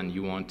successful and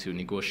you want to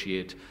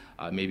negotiate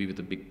maybe with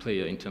a big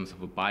player in terms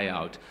of a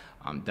buyout,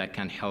 that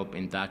can help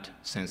in that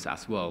sense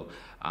as well.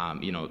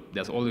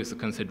 There's always a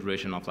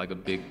consideration of like a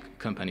big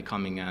company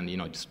coming and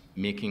just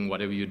making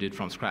whatever you did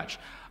from scratch.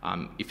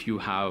 If you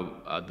have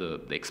the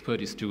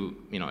expertise to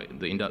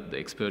the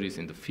expertise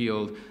in the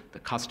field, the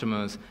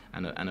customers,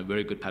 and a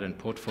very good patent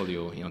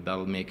portfolio,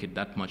 that'll make it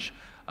that much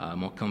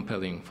more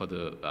compelling for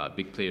the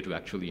big player to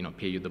actually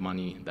pay you the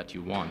money that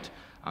you want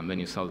when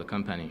you sell the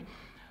company.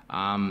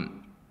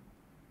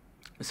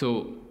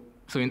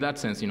 So in that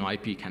sense,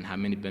 IP can have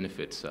many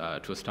benefits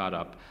to a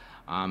startup.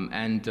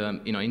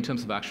 In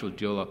terms of actual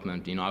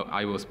development,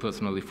 I was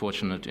personally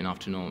fortunate enough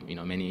to know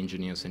many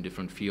engineers in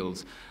different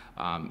fields,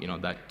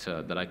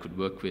 that I could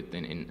work with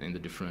in the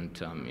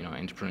different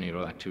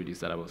entrepreneurial activities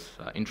that I was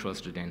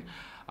interested in.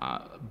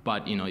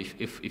 But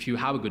if you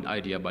have a good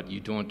idea but you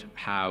don't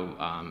have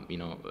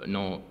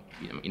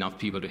enough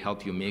people to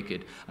help you make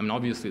it,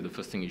 obviously the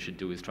first thing you should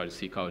do is try to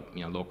seek out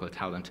local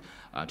talent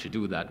to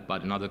do that.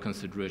 But another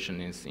consideration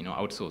is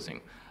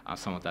outsourcing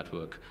some of that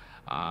work.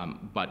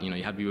 But you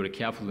have to be very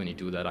careful when you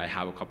do that. I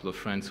have a couple of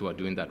friends who are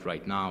doing that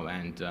right now,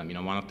 and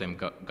one of them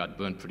got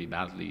burned pretty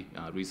badly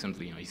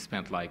recently. He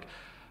spent like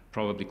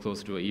probably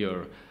close to a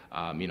year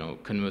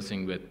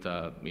conversing with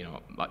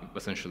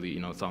essentially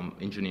some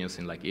engineers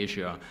in like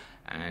Asia,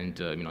 and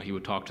he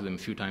would talk to them a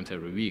few times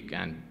every week,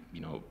 and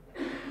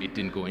it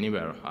didn't go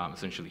anywhere.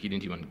 Essentially, he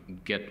didn't even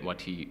get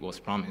what he was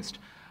promised,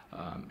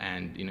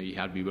 and you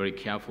have to be very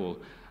careful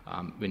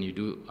when you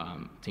do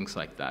things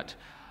like that.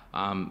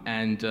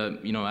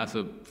 As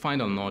a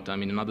final note,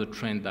 another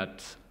trend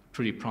that's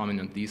pretty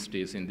prominent these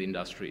days in the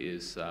industry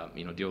is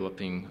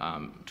developing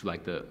to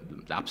like the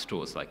app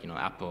stores like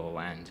Apple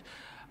and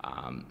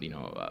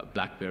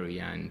BlackBerry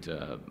and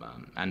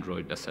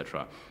Android,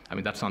 etc.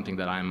 That's something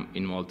that I'm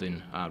involved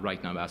in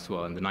right now as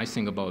well. And the nice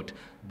thing about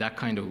that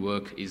kind of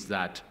work is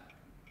that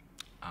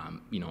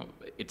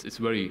it's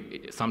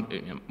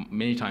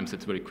many times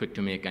it's very quick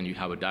to make, and you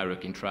have a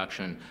direct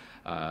interaction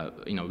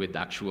with the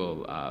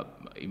actual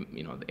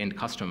the end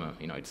customer.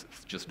 It's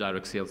just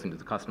direct sales into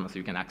the customer, so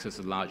you can access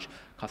a large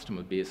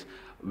customer base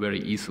very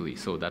easily.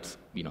 So that's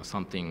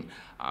something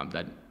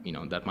that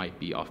that might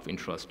be of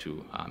interest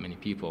to many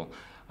people.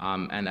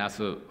 And as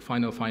a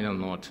final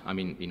note, I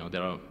mean,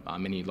 there are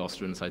many law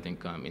students, I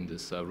think, in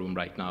this room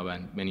right now,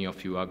 and many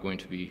of you are going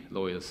to be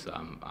lawyers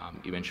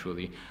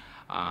eventually.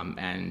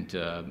 Regardless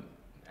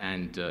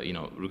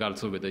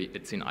of whether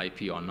it's in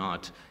IP or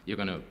not, you're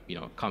going to,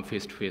 come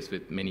face to face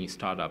with many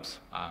startups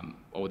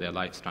over their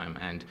lifetime.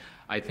 And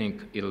I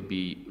think it'll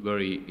be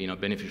very,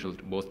 beneficial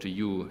both to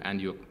you and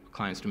your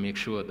clients to make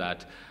sure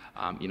that,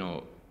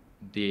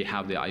 they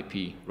have their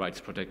IP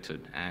rights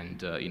protected.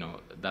 And,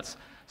 that's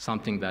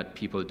something that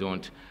people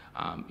don't,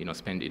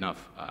 spend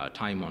enough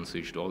time on. So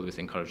you should always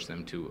encourage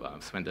them to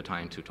spend the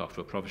time to talk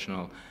to a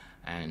professional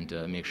and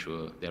make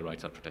sure their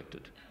rights are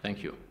protected.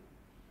 Thank you.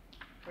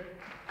 Great.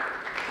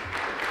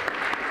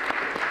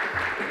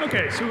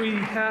 Okay, so we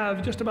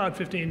have just about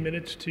 15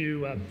 minutes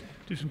to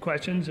do some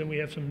questions, and we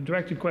have some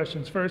directed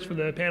questions first for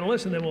the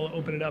panelists, and then we'll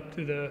open it up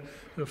to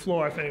the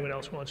floor if anyone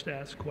else wants to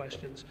ask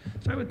questions.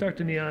 Start with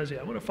Dr. Niazi.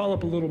 I want to follow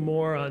up a little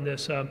more on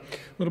this, a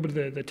little bit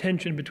of the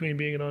tension between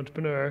being an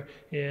entrepreneur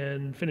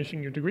and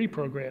finishing your degree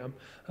program.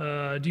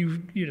 So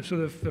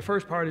the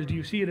first part is, do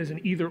you see it as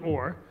an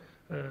either-or?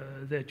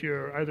 That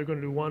you're either going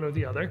to do one or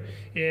the other?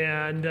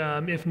 And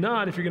if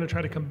not, if you're going to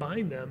try to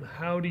combine them,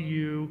 how do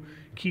you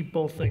keep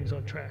both things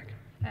on track?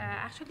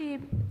 Actually,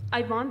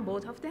 I want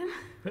both of them.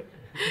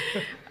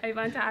 I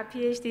want to have a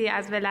PhD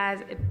as well as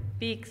a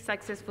big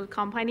successful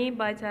company,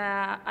 but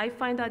I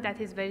find out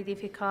that is very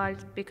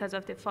difficult because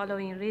of the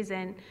following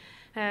reason.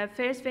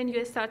 First, when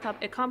you start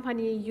up a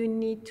company, you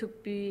need to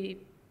be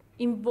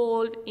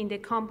involved in the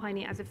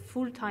company as a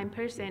full-time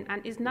person,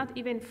 and it's not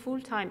even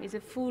full-time, it's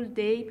a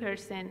full-day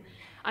person.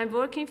 I'm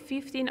working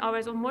 15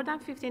 hours or more than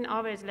 15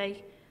 hours,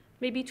 like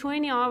maybe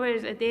 20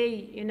 hours a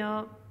day,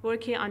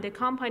 working on the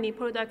company,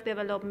 product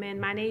development,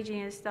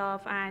 managing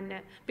stuff,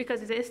 and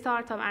because it's a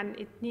startup and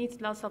it needs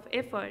lots of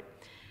effort.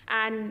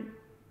 And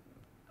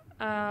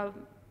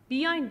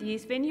beyond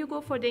this, when you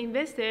go for the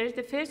investors,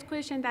 the first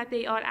question that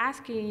they are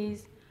asking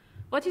is,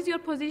 what is your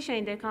position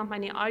in the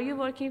company? Are you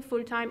working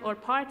full-time or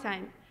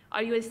part-time?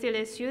 Are you still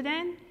a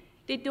student?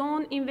 They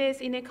don't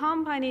invest in a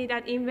company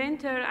that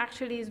inventor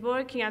actually is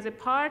working as a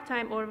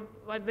part-time or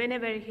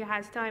whenever he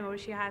has time or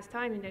she has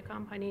time in the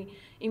company,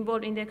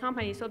 involved in the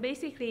company. So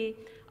basically,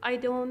 I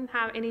don't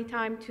have any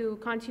time to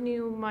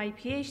continue my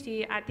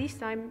PhD at this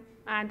time,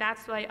 and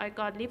that's why I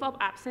got leave of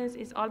absence.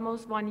 It's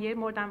almost 1 year,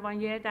 more than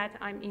 1 year that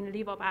I'm in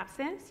leave of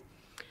absence.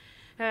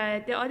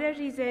 The other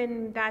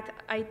reason that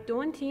I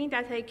don't think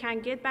that I can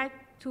get back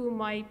to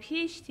my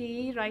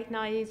PhD right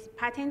now is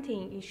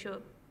patenting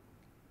issue.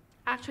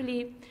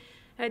 Actually,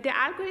 the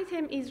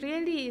algorithm is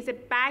a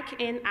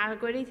back-end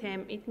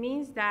algorithm. It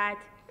means that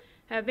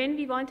when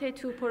we wanted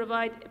to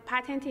provide a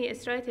patenting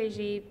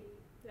strategy,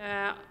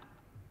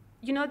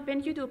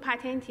 when you do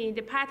patenting,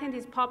 the patent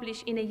is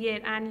published in a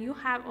year, and you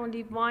have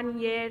only 1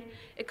 year,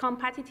 a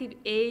competitive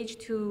age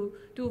to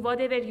do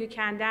whatever you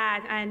can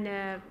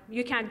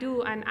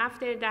do, and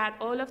after that,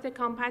 all of the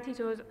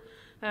competitors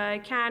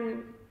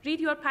can read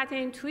your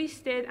patent,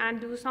 twist it, and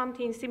do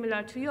something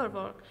similar to your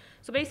work.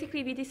 So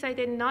basically, we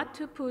decided not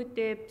to put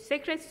the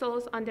secret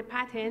sauce on the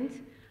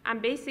patent,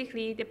 and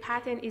basically, the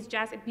patent is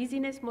just a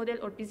business model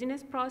or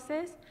business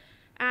process.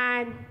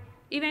 And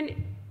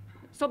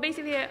so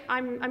basically,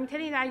 I'm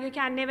telling you that you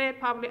can never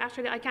publish,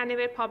 actually, I can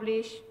never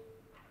publish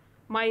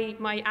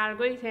my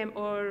algorithm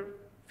or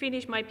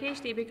finish my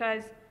PhD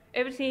because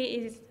everything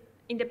is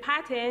in the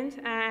patent,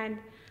 and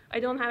I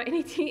don't have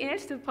anything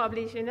else to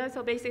publish,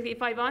 So basically,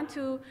 if I want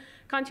to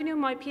continue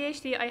my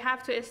PhD, I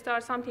have to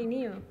start something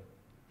new.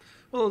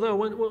 Well,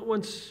 though,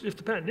 if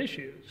the patent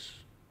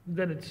issues,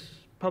 then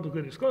it's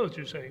publicly disclosed,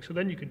 you're saying, so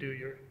then you can do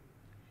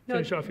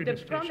finish off your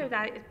dissertation. The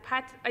problem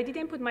that I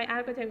didn't put my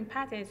algorithm in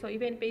patent, so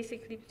when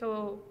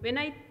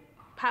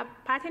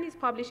patent is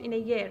published in a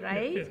year,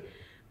 right? Yeah.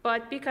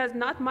 But because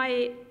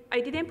I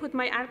didn't put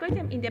my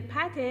algorithm in the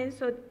patent,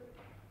 so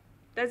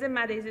doesn't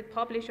matter is it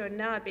published or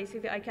not.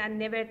 Basically, I can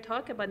never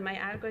talk about my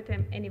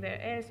algorithm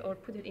anywhere else or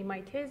put it in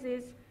my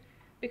thesis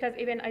because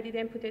even I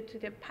didn't put it to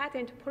the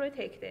patent to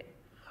protect it.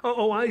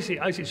 Oh, I see.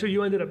 So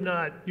you ended up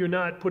you're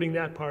not putting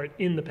that part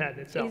in the patent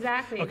itself.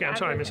 Exactly. Okay, I'm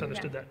sorry, I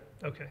misunderstood that.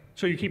 Okay.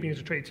 So you're keeping it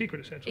as a trade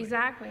secret, essentially.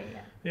 Exactly,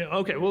 yeah. Yeah,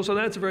 okay. Well, so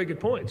that's a very good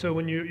point. So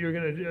when you're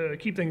going to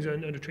keep things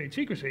under trade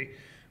secrecy,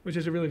 which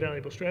is a really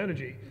valuable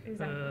strategy,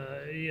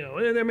 exactly.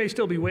 And there may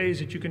still be ways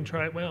that you can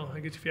try it. Well, I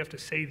guess if you have to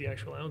say the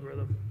actual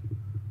algorithm.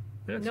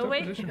 That's no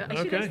way. Position. I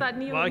should have started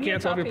new. Well, I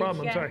can't solve your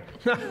problem. Yeah. I'm sorry.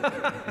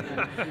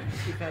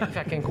 If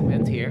I can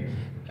comment here,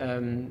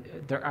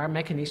 there are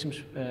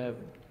mechanisms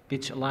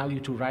which allow you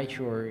to write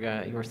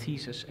your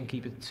thesis and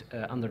keep it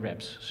under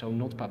wraps, so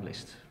not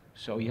published.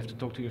 So you have to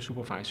talk to your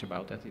supervisor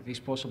about that. It is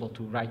possible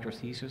to write your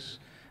thesis,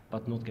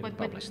 but not get it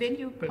published. But when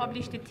you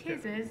publish the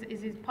thesis,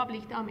 is it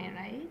public domain,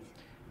 right?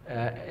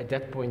 At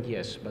that point,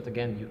 yes. But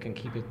again, you can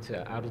keep it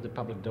out of the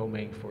public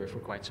domain for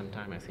quite some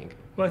time, I think.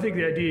 Well, I think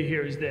the idea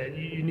here is that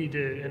you need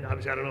to, and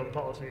obviously I don't know the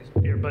policies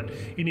here, but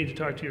you need to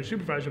talk to your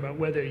supervisor about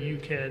whether you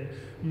can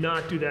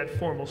not do that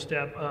formal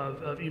step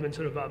of even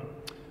sort of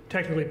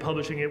technically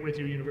publishing it with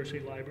your university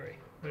library.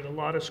 Right? A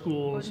lot of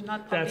schools,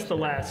 that's the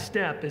last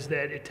step, is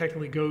that it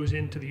technically goes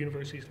into the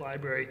university's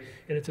library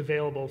and it's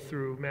available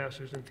through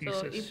master's and thesis,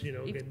 So if and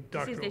this is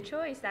doctoral. the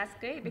choice, that's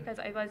great, because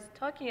I was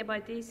talking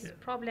about this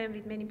problem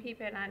with many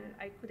people and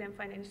I couldn't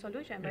find any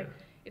solution. But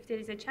if there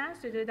is a chance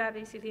to do that,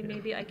 basically,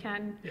 maybe I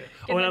can. Yeah. get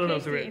Oh, and my I don't know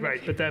if PhD there is, in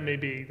right, but that may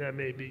be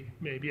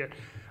it.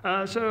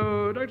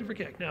 So, Dr.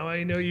 Verkeck, now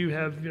I know you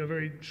have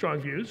very strong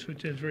views,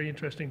 which is very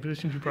interesting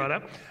positions you brought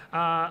up.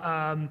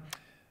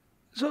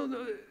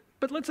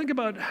 But let's think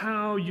about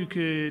how you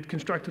could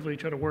constructively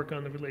try to work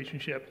on the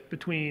relationship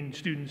between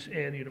students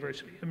and the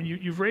university. I mean,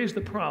 you've raised the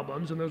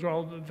problems, and those are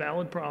all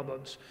valid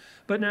problems.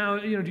 But now,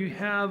 do you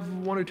have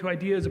one or two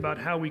ideas about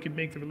how we could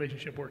make the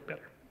relationship work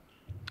better?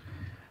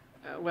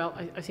 Well,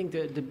 I think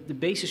the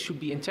basis should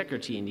be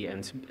integrity in the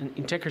end, and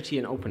integrity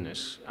and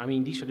openness. I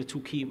mean, these are the two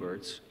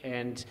keywords.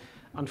 And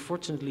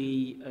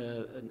unfortunately,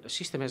 a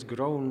system has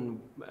grown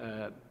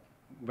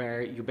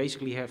where you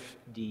basically have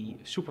the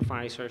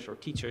supervisors or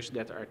teachers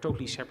that are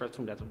totally separate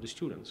from that of the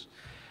students.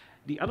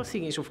 The other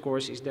thing is, of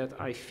course, is that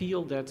I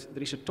feel that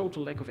there is a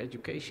total lack of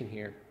education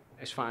here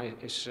as far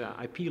as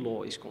IP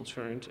law is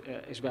concerned,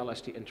 as well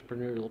as the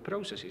entrepreneurial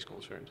process is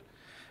concerned.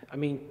 I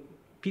mean,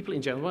 people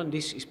in general, and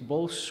this is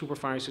both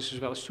supervisors as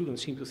well as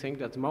students, seem to think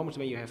that the moment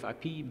when you have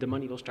IP, the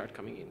money will start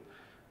coming in.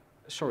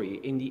 Sorry,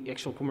 in the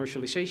actual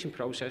commercialization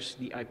process,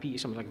 the IP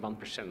is something like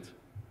 1%.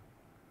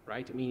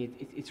 Right? I mean,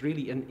 it's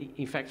really,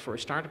 in fact, for a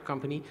startup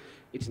company,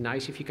 it's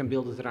nice if you can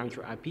build it around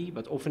your IP,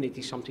 but often it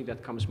is something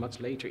that comes much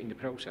later in the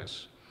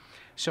process.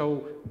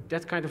 So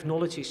that kind of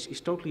knowledge is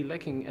totally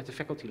lacking at the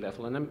faculty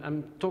level. And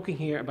I'm talking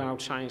here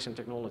about science and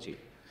technology.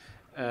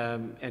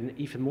 And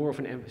even more of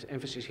an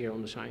emphasis here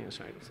on the science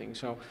side of things.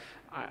 So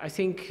I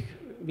think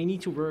we need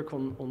to work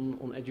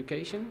on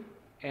education.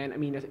 And I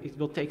mean, it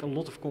will take a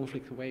lot of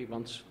conflict away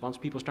once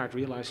people start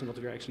realizing what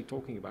we're actually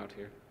talking about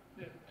here.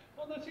 Yeah.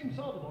 Well, that seems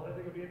solvable. I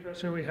think it'd be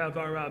interesting. We have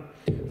our,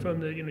 from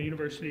the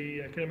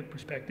university academic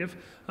perspective,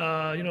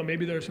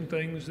 maybe there are some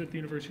things that the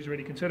university is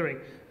already considering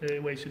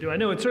ways to do. I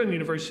know at certain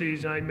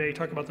universities, I may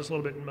talk about this a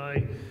little bit in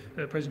my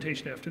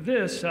presentation after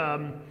this,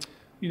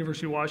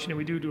 University of Washington,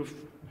 we do a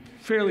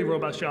fairly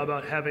robust job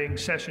about having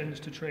sessions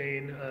to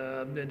train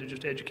and to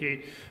just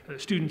educate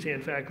students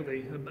and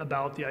faculty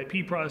about the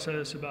IP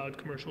process, about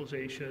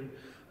commercialization.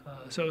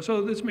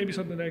 So this may be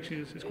something that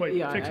actually is quite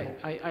fixable.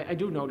 I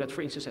do know that,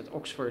 for instance, at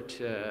Oxford,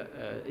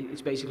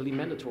 it's basically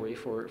mandatory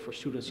for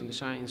students in the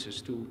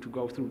sciences to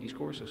go through these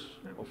courses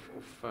of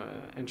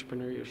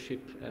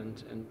entrepreneurship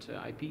and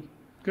IP.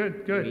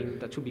 Good. I mean,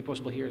 that should be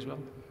possible here as well.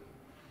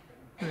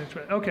 That's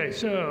right. Okay,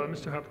 so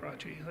Mr.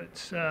 Haparachi,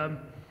 let's.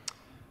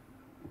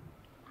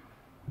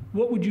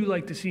 What would you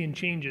like to see in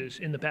changes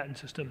in the patent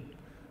system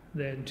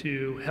then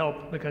to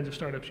help the kinds of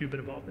startups you've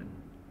been involved in?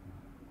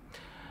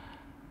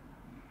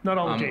 Not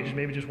all the changes,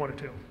 maybe just one or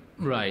two.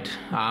 Right.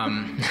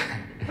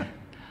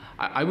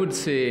 I would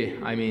say,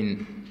 I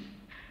mean,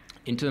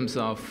 in terms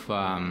of,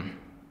 I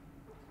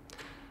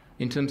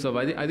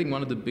think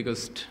one of the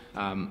biggest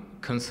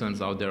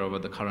concerns out there over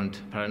the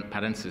current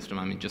patent system,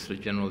 I mean, just a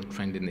general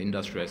trend in the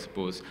industry, I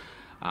suppose,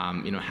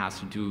 has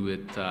to do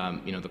with,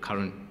 the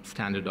current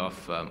standard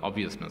of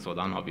obviousness or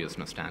the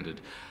unobviousness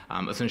standard.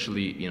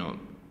 Essentially,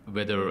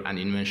 whether an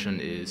invention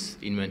is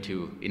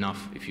inventive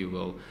enough, if you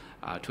will,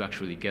 to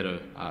actually get a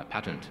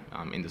patent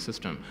in the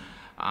system.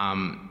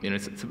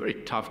 It's a very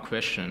tough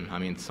question. I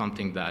mean, it's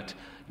something that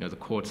the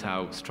courts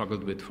have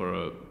struggled with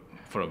for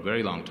a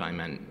very long time,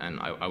 and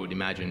I would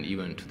imagine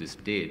even to this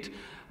date.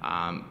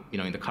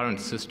 In the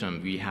current system,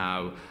 we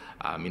have,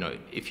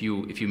 if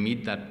you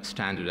meet that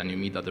standard and you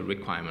meet other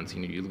requirements,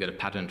 you'll get a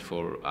patent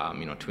for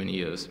 20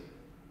 years.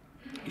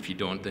 If you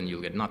don't, then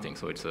you'll get nothing.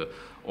 So it's a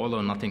all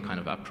or nothing kind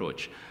of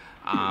approach.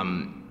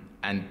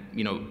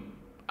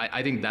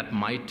 I think that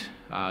might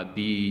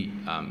be,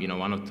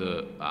 one of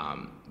the,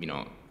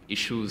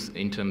 issues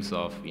in terms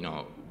of,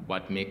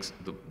 what makes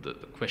the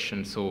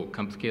question so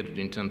complicated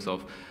in terms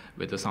of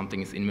whether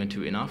something is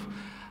inventive enough.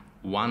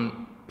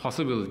 One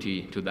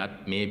possibility to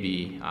that may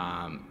be,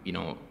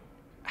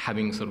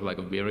 having sort of like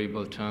a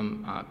variable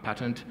term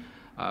patent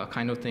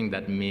kind of thing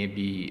that may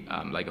be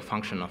like a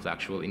function of the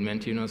actual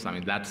inventiveness. I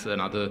mean, that's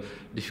another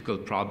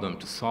difficult problem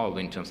to solve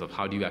in terms of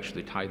how do you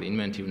actually tie the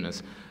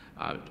inventiveness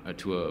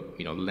to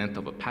a length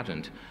of a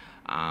patent.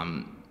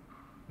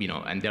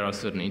 And there are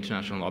certain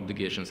international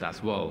obligations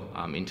as well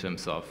in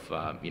terms of,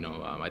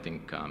 I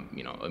think,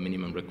 a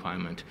minimum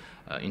requirement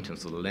in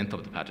terms of the length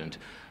of the patent.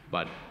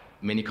 But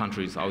many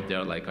countries out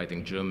there, like I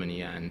think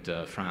Germany and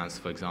France,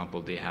 for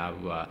example, they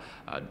have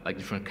like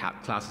different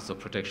classes of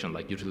protection,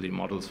 like utility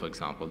models, for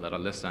example, that are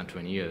less than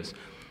 20 years.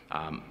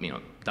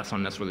 That's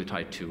not necessarily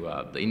tied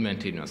to the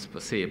inventiveness per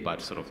se,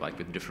 but sort of like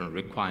with different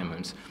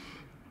requirements.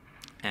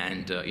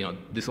 And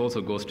this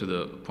also goes to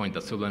the point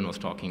that Sublan was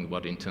talking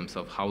about in terms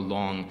of how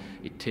long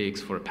it takes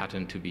for a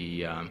patent to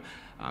be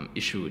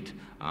issued.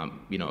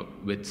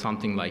 With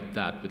something like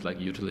that, with like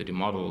a utility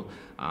model,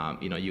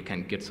 you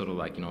can get sort of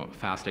like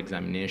fast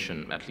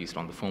examination, at least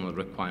on the formal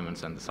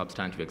requirements, and the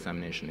substantive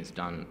examination is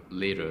done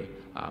later,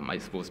 I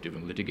suppose,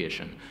 during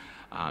litigation.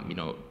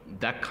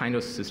 That kind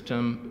of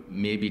system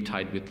may be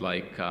tied with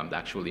like the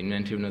actual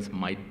inventiveness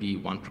might be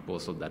one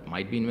proposal that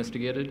might be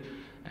investigated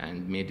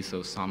and may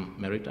deserve some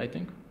merit, I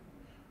think.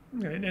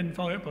 Okay, and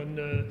following up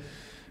on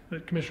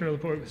what Commissioner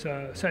Laporte was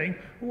saying,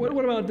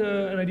 what about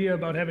an idea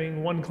about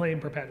having one claim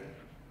per patent?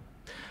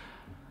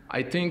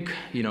 I think,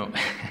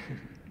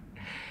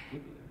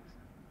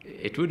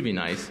 it would be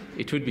nice.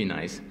 It would be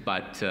nice,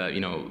 but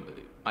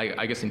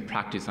I guess in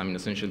practice,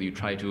 essentially you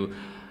try to,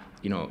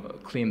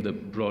 claim the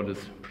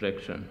broadest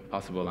protection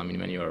possible.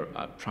 When you're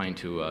trying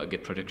to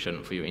get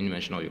protection for your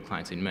invention or your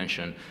client's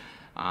invention,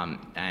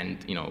 and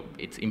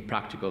it's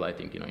impractical, I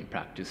think, in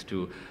practice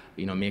to,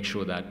 make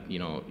sure that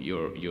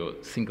your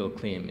single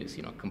claim is,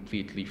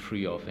 completely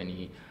free of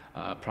any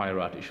prior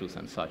art issues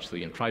and such. So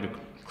you try to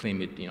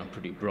claim it,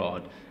 pretty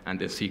broad, and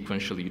then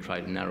sequentially you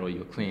try to narrow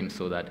your claim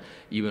so that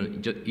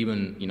even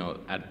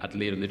at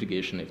later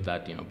litigation, if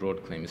that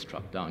broad claim is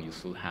struck down, you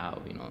still have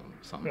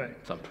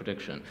some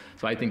protection.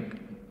 So I think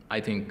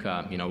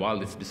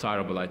while it's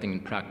desirable, I think in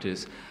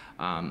practice,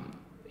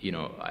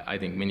 I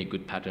think many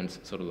good patents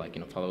sort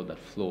of follow that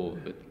flow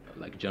with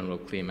like general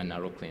claim and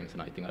narrow claims,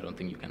 and I don't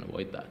think you can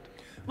avoid that.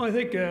 Well, I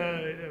think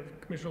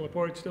Commissioner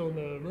Laporte still in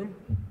the room.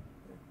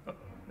 Oh,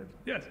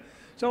 yes.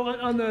 So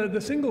on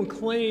the single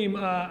claim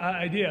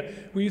idea,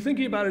 were you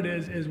thinking about it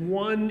as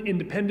one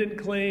independent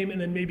claim and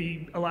then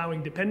maybe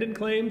allowing dependent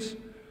claims?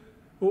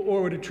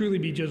 Or would it truly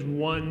be just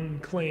one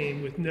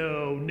claim with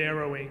no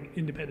narrowing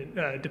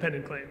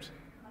dependent claims?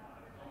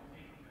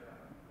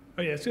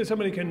 Oh, yeah, so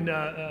somebody can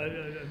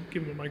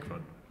give him a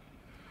microphone.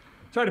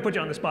 Sorry to put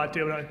you on the spot,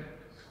 too, but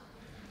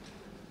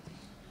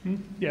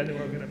Yeah, no,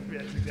 we're going to,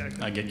 yes,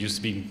 exactly. I get used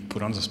to being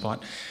put on the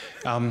spot.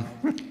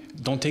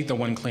 Don't take the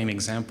one claim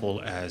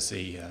example as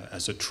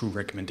a true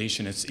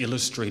recommendation. It's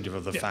illustrative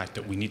of the fact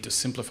that we need to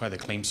simplify the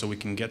claim so we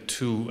can get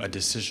to a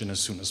decision as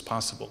soon as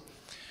possible.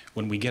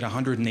 When we get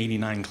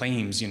 189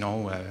 claims,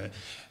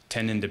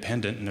 10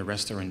 independent and the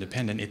rest are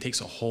independent, it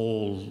takes a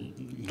whole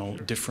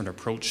different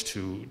approach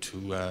to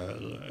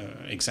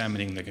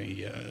examining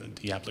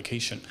the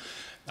application.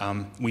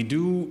 We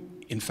do,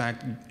 in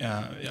fact,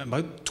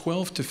 about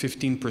 12 to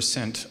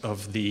 15%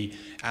 of the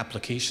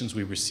applications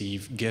we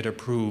receive get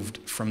approved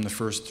from the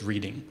first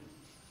reading.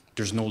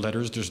 There's no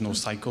letters, there's no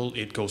cycle,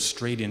 it goes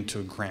straight into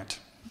a grant.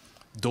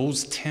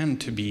 Those tend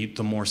to be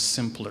the more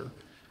simpler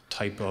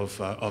type of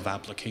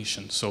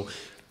application. So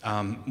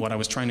what I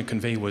was trying to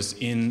convey was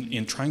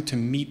in trying to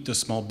meet the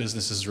small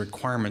businesses'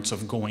 requirements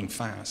of going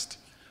fast,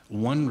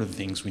 one of the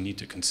things we need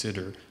to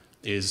consider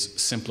is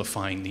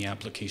simplifying the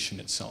application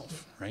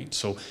itself, right?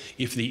 So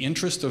if the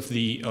interest of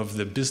the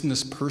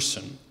business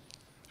person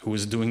who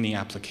is doing the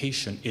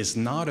application is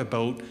not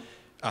about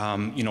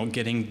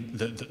getting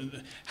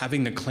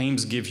having the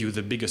claims give you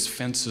the biggest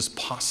fences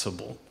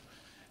possible,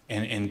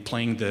 and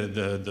playing to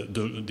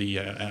the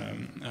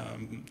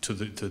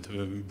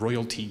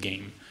royalty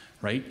game,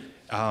 right?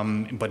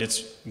 But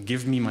it's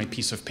give me my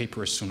piece of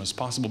paper as soon as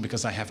possible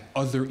because I have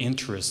other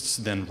interests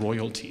than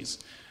royalties.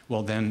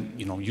 Well then,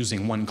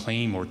 using one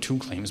claim or two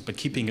claims, but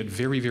keeping it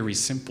very, very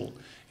simple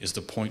is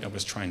the point I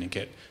was trying to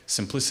get.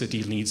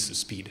 Simplicity leads to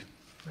speed.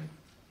 Right.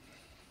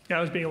 Yeah,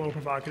 I was being a little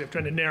provocative,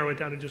 trying to narrow it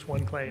down to just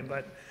one claim,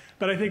 but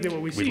I think that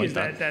what we see is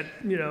that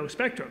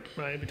spectrum,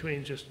 right,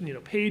 between just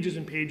pages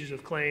and pages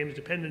of claims,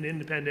 dependent,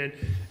 independent,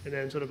 and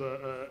then sort of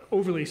a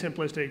overly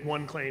simplistic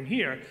one claim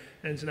here.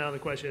 And so now the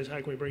question is, how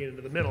can we bring it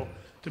into the middle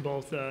to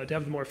both to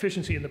have more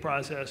efficiency in the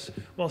process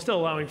while still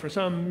allowing for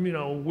some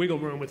wiggle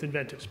room with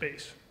inventive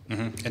space.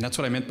 Mm-hmm. And that's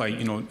what I meant by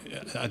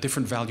a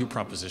different value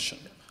proposition.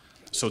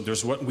 So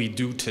there's what we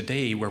do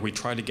today where we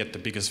try to get the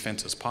biggest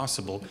fences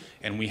possible,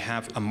 and we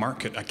have a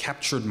market, a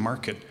captured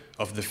market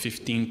of the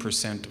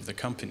 15% of the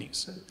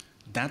companies.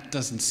 That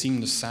doesn't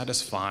seem to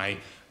satisfy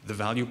the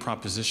value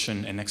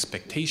proposition and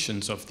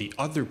expectations of the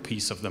other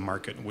piece of the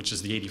market, which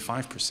is the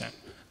 85%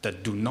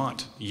 that do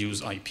not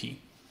use IP,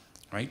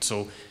 right?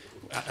 So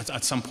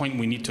at some point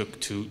we need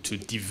to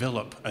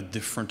develop a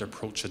different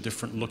approach, a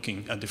different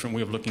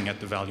way of looking at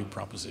the value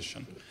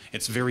proposition.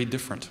 It's very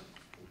different.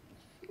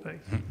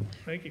 Thanks.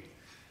 Thank you.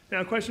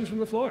 Now questions from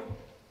the floor.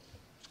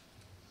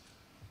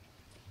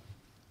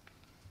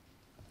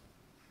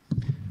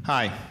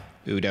 Hi,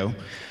 Udo.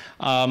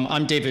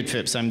 I'm David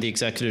Phipps. I'm the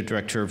Executive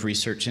Director of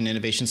Research and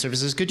Innovation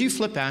Services. Could you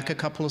flip back a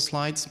couple of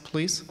slides,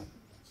 please?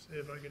 Let's see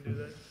if I can do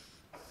that.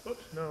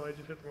 Oops, no, I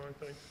just hit the wrong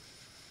thing.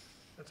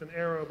 That's an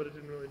arrow, but it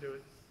didn't really do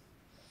it.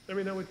 Let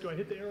me know, do I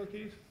hit the arrow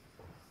keys?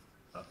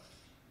 Up?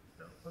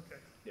 No, okay.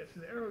 Yeah, see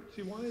the arrow,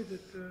 see why is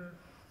it,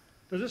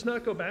 does this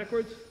not go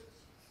backwards?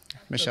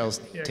 Michelle's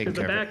taking care of it.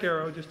 Because the back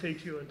arrow just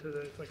takes you into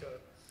it's like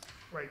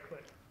a right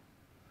click.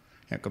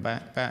 Yeah, go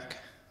back, back.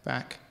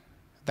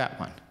 That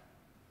one.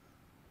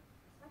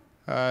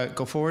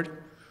 Go forward.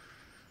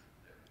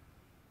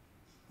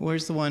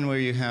 Where's the one where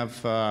you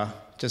have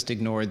just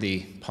ignore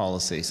the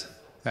policies?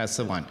 That's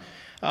the one.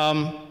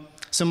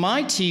 So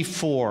my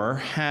T4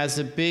 has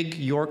a big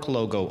York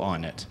logo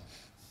on it.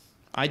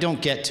 I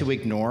don't get to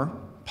ignore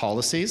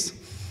policies.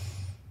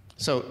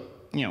 So,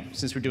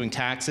 since we're doing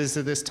taxes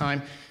at this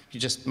time, You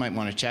just might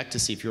want to check to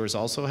see if yours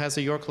also has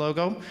a York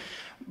logo.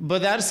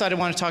 But that aside, I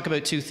want to talk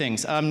about two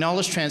things,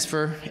 knowledge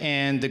transfer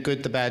and the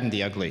good, the bad, and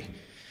the ugly.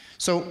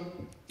 So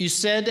you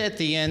said at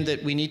the end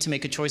that we need to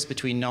make a choice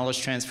between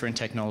knowledge transfer and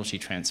technology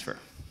transfer.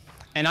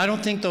 And I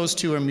don't think those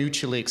two are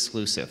mutually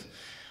exclusive.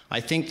 I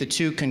think the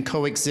two can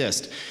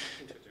coexist.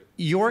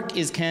 York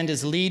is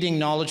Canada's leading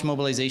knowledge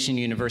mobilization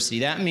university.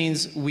 That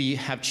means we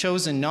have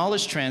chosen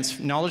knowledge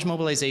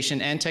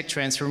mobilization and tech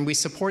transfer, and we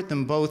support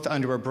them both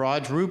under a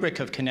broad rubric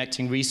of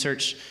connecting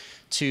research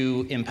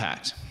to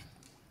impact.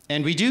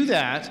 And we do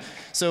that,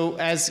 so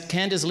as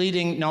Canada's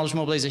leading knowledge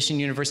mobilization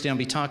university, I'll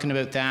be talking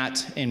about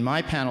that in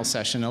my panel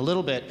session a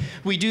little bit.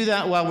 We do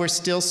that while we're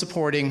still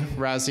supporting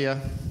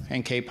RASIA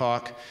and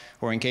KPOC,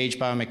 or Engage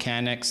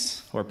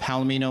Biomechanics, or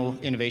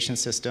Palomino Innovation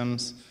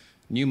Systems,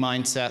 new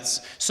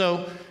mindsets.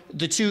 So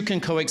the two can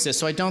coexist.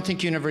 So I don't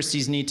think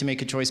universities need to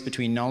make a choice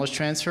between knowledge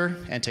transfer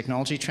and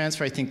technology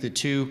transfer. I think the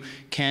two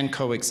can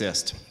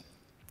coexist.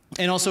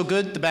 And also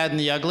good, the bad, and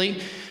the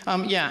ugly.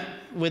 Yeah,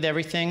 with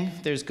everything,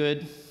 there's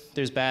good,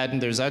 there's bad,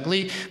 and there's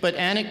ugly. But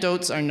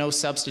anecdotes are no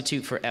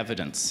substitute for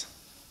evidence.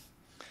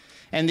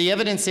 And the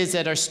evidence is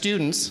that our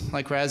students,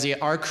 like Razia,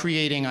 are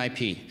creating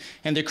IP.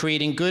 And they're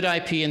creating good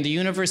IP, and the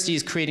university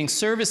is creating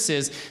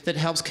services that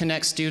helps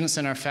connect students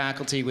and our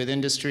faculty with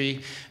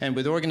industry and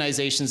with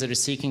organizations that are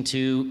seeking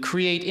to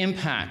create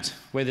impact,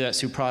 whether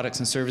that's through products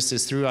and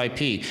services through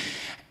IP.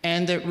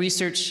 And that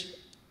research,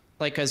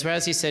 like as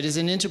Razia said, is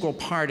an integral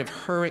part of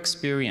her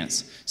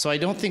experience. So I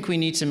don't think we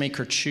need to make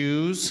her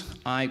choose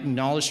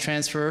knowledge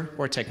transfer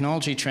or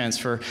technology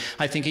transfer.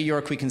 I think at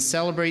York we can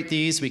celebrate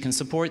these, we can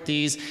support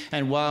these,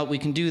 and while we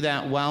can do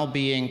that while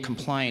being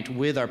compliant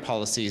with our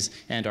policies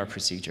and our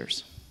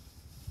procedures.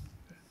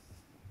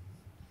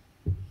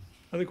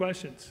 Other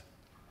questions?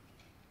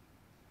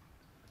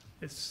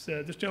 It's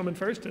this gentleman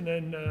first, and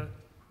then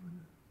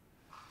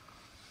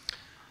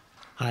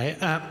Hi,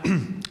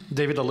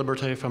 David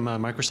Liberté from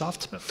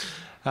Microsoft.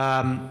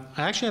 I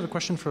actually have a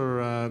question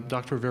for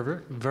Dr.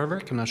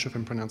 Verwerk. I'm not sure if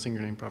I'm pronouncing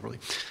your name properly.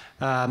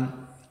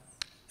 And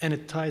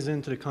it ties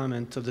into the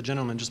comment of the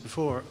gentleman just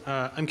before.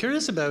 I'm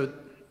curious about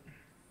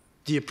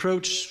the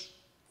approach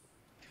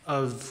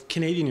of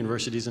Canadian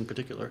universities in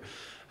particular,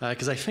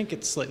 because I think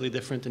it's slightly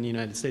different in the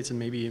United States, and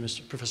maybe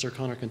Professor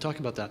Connor can talk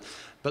about that.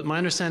 But my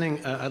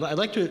understanding, I'd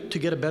like to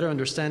get a better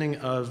understanding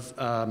of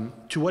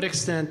to what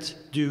extent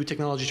do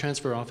technology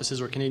transfer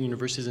offices or Canadian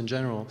universities in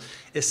general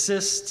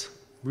assist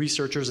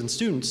researchers and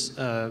students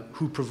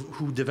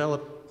who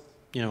develop,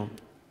 new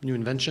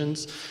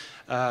inventions,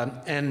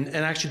 and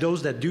actually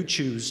those that do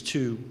choose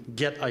to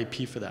get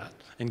IP for that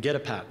and get a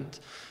patent,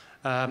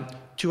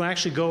 to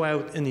actually go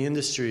out in the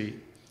industry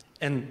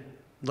and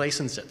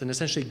license it and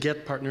essentially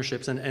get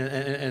partnerships and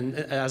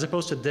as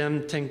opposed to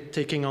them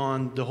taking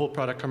on the whole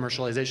product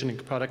commercialization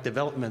and product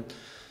development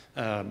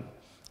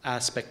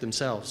aspect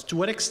themselves. To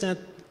what extent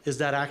is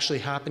that actually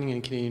happening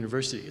in Canadian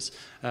universities?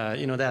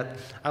 That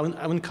I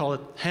wouldn't call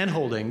it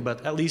hand-holding,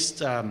 but at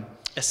least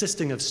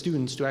assisting of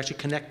students to actually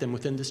connect them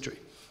with industry.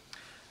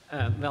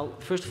 Well,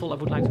 first of all, I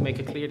would like to make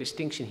a clear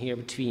distinction here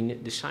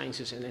between the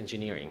sciences and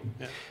engineering.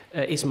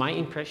 Yeah. It's my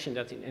impression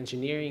that in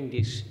engineering,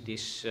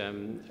 this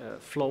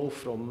flow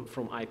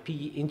from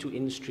IP into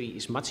industry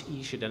is much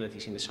easier than it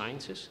is in the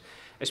sciences,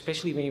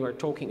 especially when you are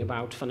talking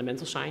about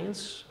fundamental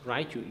science,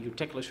 right? You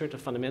tackle a certain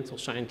fundamental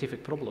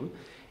scientific problem,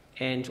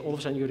 and all of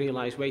a sudden you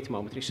realize, wait a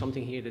moment, there is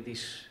something here that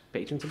is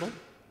patentable.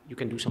 You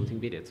can do something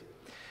with it.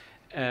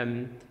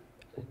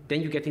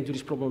 Then you get into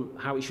this problem,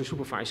 how is your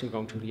supervisor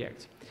going to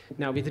react?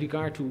 Now, with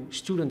regard to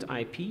student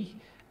IP,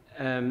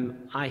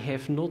 I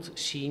have not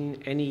seen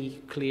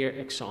any clear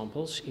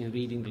examples in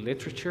reading the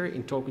literature,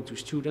 in talking to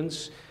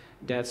students,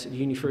 that the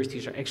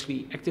universities are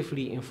actually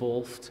actively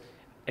involved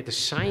at the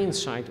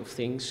science side of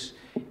things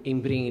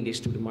in bringing this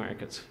to the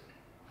market.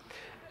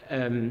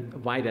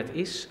 Why that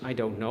is, I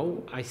don't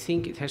know. I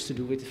think it has to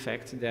do with the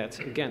fact that,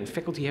 again,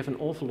 faculty have an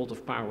awful lot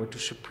of power to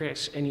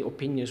suppress any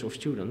opinions of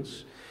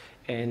students.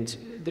 And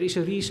there is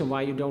a reason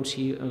why you don't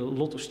see a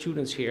lot of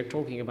students here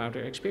talking about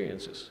their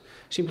experiences.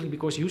 Simply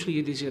because usually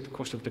it is at the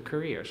cost of their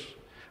careers,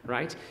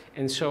 right?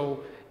 And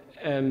so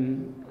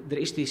there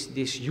is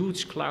this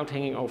huge cloud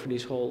hanging over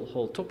this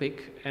whole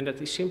topic, and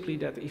that is simply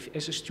that if,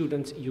 as a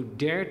student, you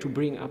dare to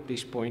bring up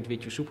this point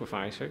with your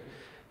supervisor,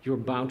 you're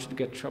bound to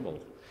get trouble.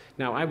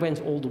 Now, I went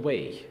all the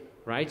way,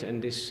 right?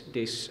 And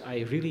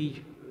I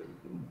really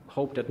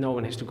hope that no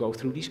one has to go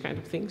through these kind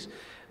of things,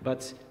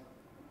 but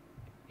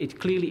it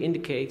clearly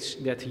indicates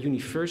that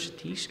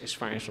universities, as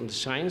far as on the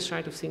science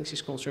side of things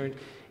is concerned,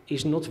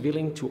 is not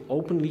willing to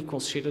openly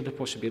consider the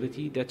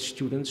possibility that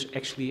students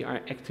actually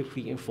are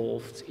actively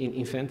involved in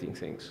inventing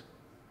things.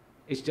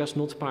 It's just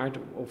not part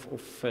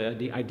of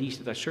the ideas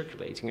that are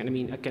circulating. And I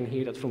mean, I can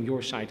hear that from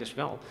your side as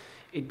well.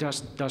 It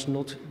does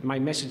not, my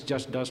message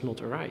just does not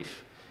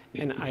arrive.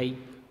 And I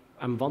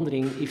I'm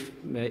wondering if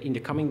in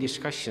the coming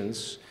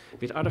discussions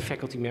with other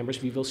faculty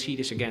members, we will see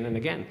this again and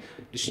again.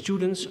 The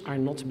students are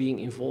not being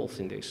involved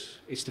in this.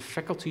 It's the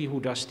faculty who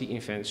does the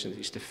invention.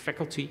 It's the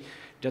faculty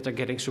that are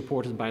getting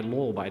supported by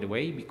law, by the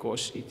way,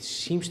 because it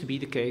seems to be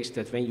the case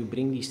that when you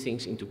bring these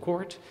things into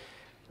court,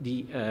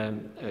 the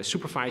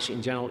supervisor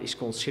in general is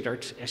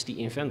considered as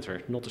the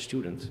inventor, not the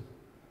student,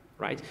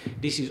 right?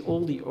 This is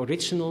all the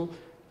original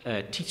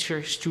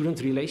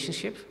teacher-student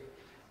relationship.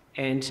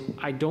 And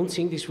I don't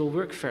think this will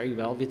work very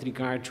well with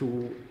regard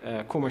to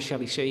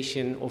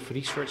commercialization of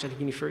research at the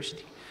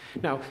university.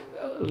 Now,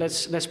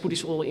 let's put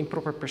this all in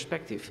proper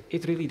perspective.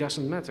 It really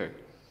doesn't matter,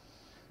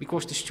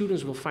 because the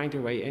students will find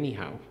their way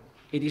anyhow.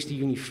 It is the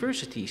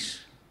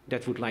universities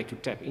that would like to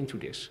tap into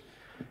this.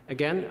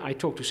 Again, I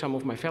talked to some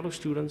of my fellow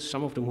students,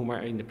 some of them who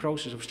are in the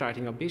process of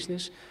starting a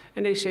business,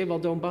 and they say, well,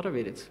 don't bother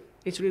with it.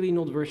 It's really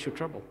not worth your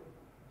trouble.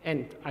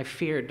 And I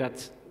fear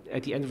that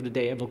at the end of the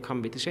day, I will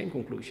come with the same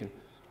conclusion.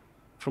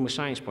 From a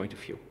science point of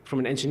view. From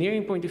an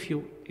engineering point of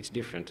view, it's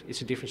different. It's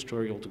a different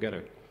story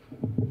altogether.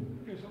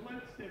 Okay, so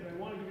let's, David, I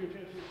want to give you a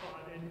chance to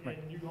respond,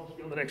 and you can also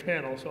be on the next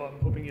panel, so I'm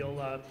hoping you'll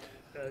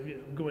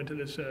go into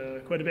this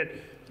quite a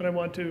bit. But I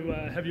want to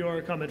have your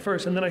comment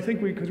first, and then I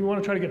think because we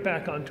want to try to get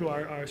back onto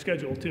our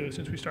schedule too,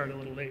 since we started a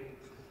little late.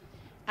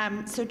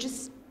 So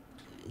just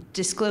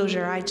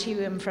disclosure, I too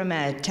am from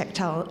a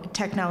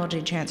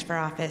technology transfer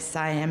office.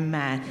 I am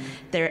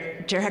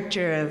the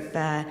director of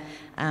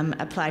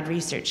applied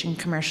research and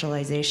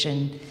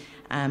commercialization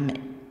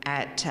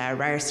at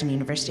Ryerson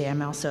University.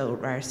 I'm also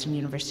Ryerson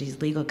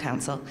University's legal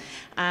counsel.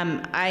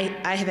 I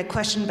have a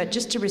question, but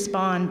just to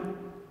respond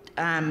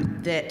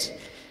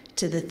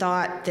to the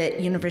thought that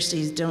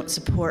universities don't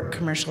support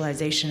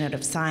commercialization out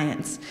of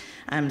science,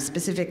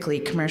 specifically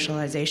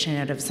commercialization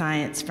out of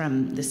science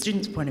from the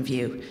student's point of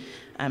view.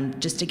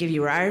 Just to give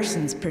you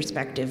Ryerson's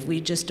perspective,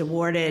 we just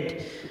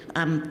awarded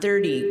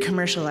 30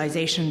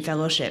 commercialization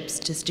fellowships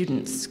to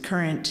students,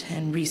 current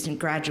and recent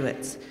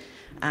graduates,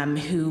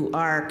 who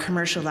are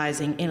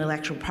commercializing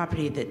intellectual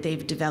property that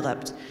they've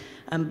developed,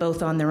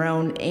 both on their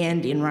own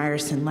and in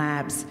Ryerson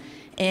labs.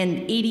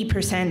 And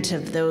 80%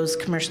 of those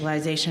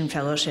commercialization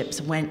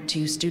fellowships went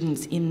to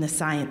students in the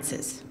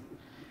sciences.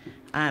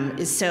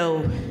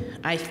 So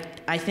I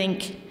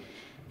think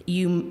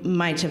you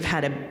might have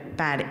had a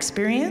bad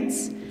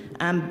experience.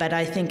 But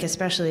I think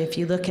especially if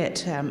you look at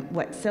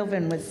what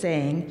Sylvan was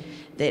saying,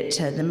 that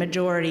the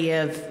majority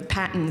of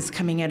patents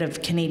coming out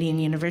of Canadian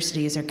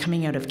universities are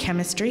coming out of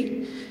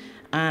chemistry,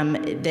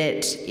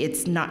 that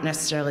it's not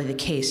necessarily the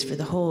case for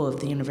the whole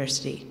of the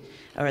university,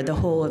 or the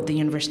whole of the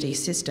university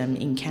system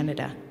in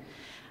Canada.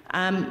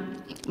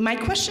 My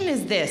question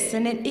is this,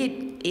 and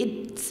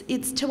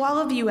it's to all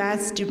of you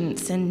as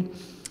students, and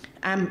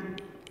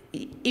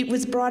it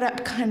was brought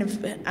up kind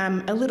of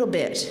a little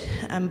bit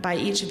by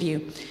each of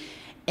you.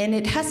 And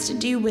it has to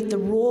do with the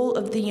role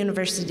of the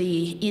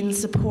university in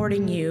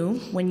supporting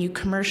you when you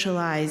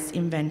commercialize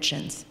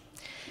inventions.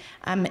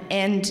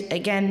 And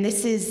again,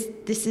 this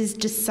is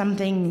just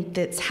something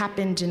that's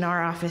happened in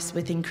our office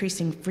with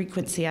increasing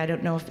frequency. I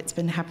don't know if it's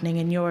been happening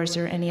in yours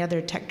or any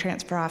other tech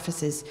transfer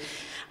offices.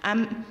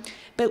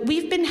 But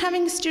we've been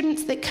having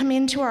students that come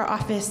into our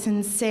office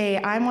and say,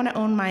 I want to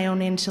own my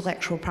own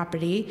intellectual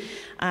property.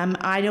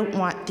 I don't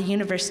want the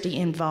university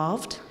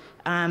involved.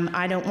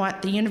 I don't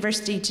want the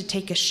university to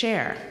take a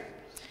share.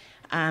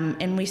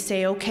 And we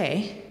say,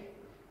 okay,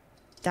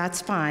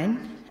 that's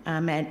fine.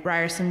 At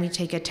Ryerson, we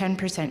take a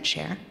 10%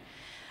 share.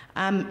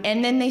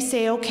 And then they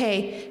say,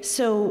 okay,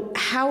 so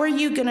how are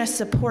you going to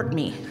support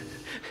me?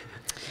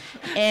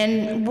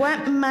 And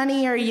what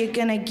money are you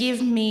going to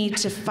give me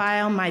to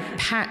file my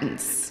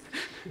patents?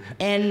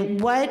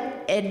 And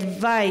what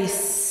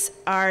advice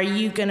are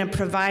you going to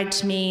provide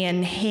to me?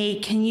 And hey,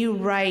 can you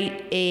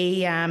write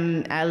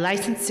a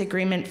license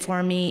agreement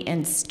for me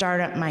and start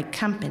up my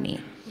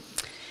company?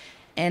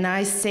 And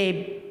I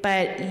say,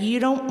 but you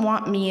don't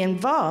want me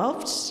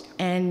involved,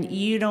 and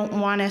you don't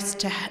want us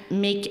to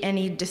make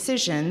any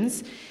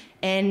decisions,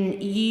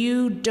 and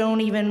you don't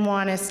even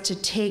want us to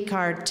take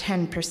our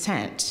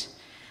 10%.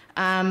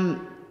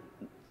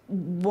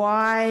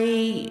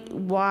 Why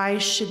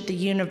should the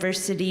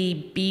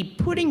university be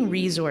putting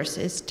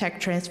resources, tech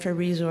transfer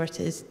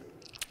resources,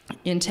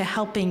 into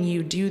helping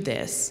you do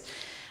this?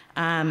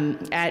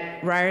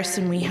 At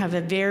Ryerson, we have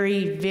a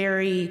very,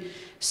 very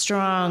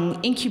strong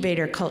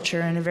incubator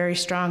culture and a very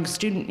strong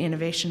student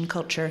innovation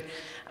culture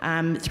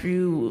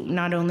through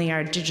not only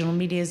our digital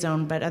media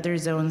zone, but other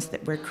zones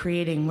that we're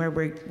creating, where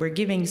we're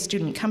giving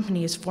student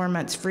companies 4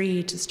 months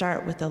free to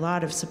start with a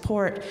lot of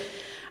support.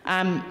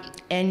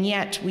 And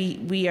yet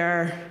we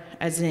are,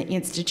 as an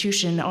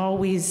institution,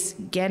 always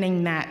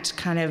getting that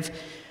kind of,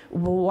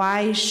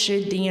 why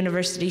should the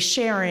university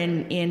share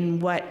in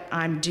what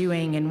I'm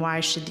doing, and why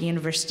should the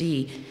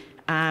university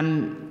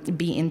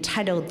be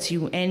entitled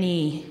to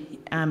any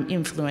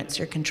influence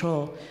or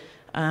control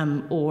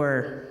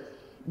or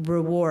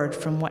reward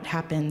from what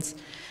happens?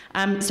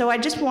 So I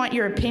just want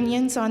your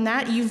opinions on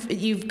that.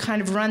 You've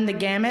kind of run the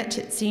gamut,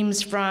 it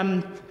seems,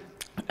 from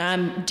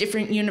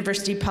different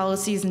university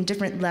policies and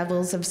different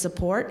levels of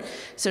support.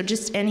 So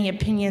just any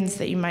opinions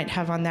that you might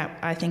have on that,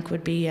 I think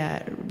would be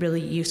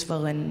really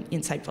useful and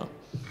insightful.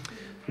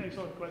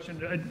 Excellent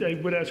question. I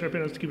would ask our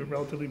panelists to keep it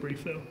relatively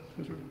brief, though,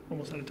 because we're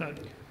almost out of time.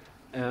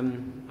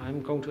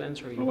 I'm going to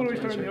answer. Why don't we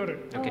start in the order?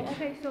 Okay.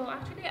 Okay, so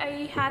actually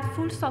I had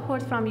full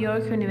support from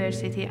York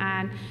University,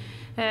 and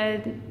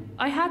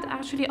I had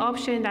actually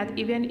option that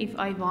even if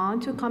I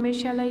want to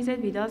commercialize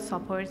it without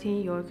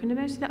supporting York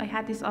University, I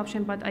had this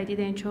option, but I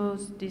didn't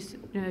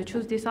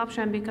choose this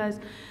option because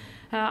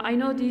I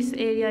know this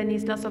area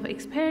needs lots of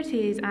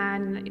expertise,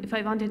 and if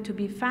I wanted to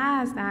be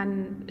fast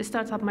and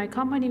start up my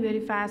company very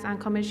fast and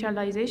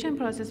commercialization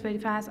process very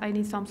fast, I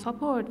need some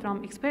support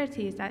from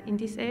expertise in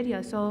this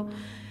area. So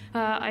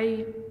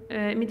I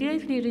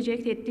immediately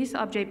rejected this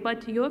object,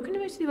 but York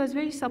University was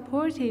very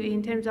supportive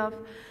in terms of,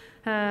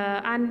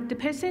 and the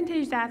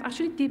percentage that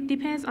actually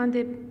depends on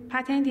the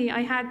patenting.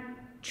 I had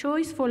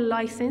choice for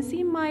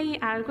licensing my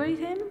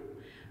algorithm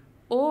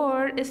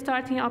or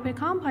starting up a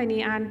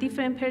company, and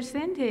different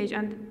percentage,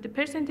 and the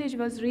percentage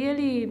was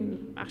really,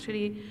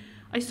 actually,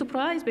 I was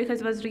surprised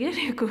because it was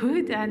really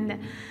good, and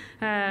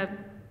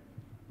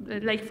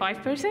like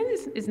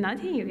 5% is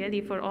nothing really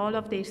for all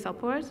of their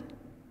support.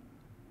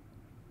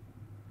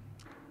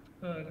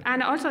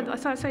 And also,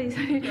 sorry,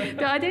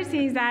 the other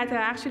thing is that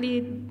actually,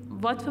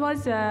 what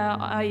was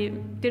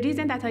the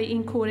reason that I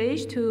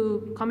encouraged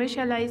to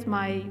commercialize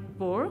my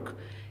work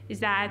is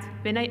that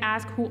when I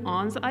asked who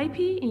owns IP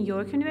in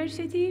York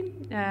University,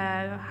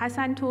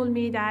 Hassan told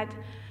me that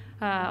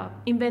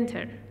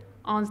inventor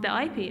owns the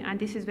IP, and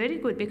this is very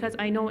good because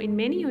I know in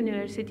many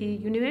university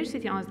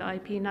owns the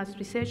IP, not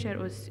researcher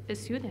or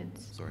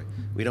students. Sorry,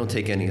 we don't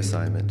take any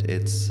assignment.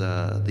 It's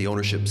the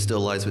ownership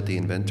still lies with the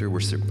inventor. We're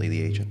simply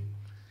the agent.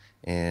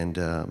 And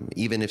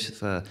even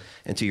if,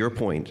 and to your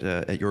point,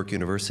 at York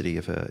University,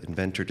 if an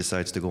inventor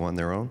decides to go on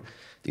their own,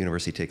 the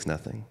university takes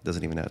nothing,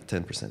 doesn't even have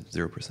 10%,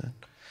 0%.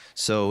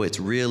 So it's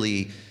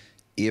really,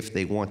 if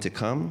they want to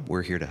come,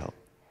 we're here to help.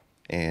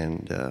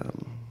 And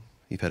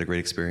you've had a great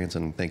experience,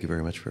 and thank you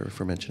very much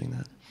for mentioning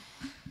that.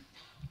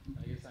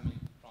 I guess, I mean,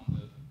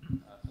 from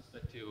the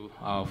perspective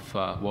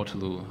of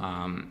Waterloo,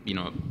 you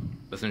know,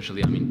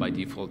 essentially, I mean, by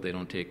default, they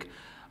don't take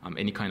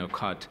any kind of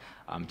cut,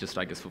 just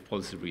I guess for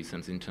policy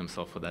reasons in terms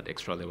of that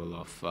extra level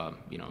of,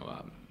 you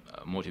know,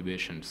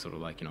 motivation to sort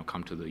of like, you know,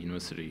 come to the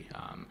university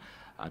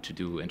to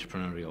do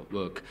entrepreneurial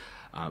work.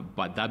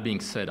 But that being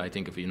said, I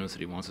think if a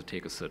university wants to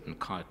take a certain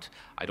cut,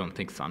 I don't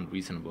think it's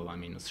unreasonable. I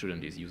mean, a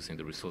student is using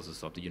the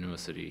resources of the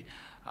university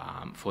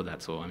for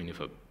that. So, I mean, if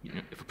a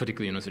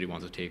particular university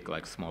wants to take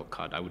like a small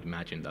cut, I would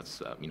imagine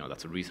that's, you know,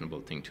 that's a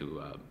reasonable thing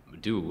to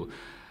do.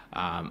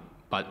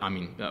 But I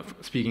mean,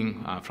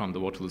 speaking from the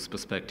Waterloo's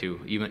perspective,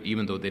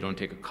 even though they don't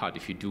take a cut,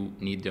 if you do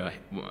need their,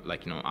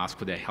 like, you know, ask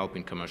for their help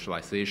in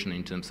commercialization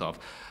in terms of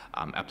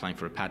applying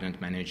for a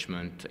patent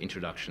management,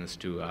 introductions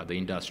to the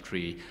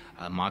industry,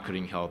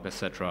 marketing help,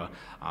 etc.,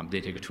 they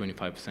take a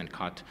 25%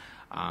 cut,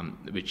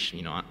 which,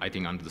 you know, I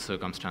think under the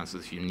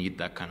circumstances, if you need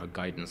that kind of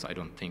guidance, I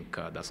don't think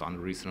that's an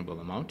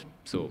unreasonable amount.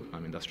 So, I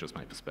mean, that's just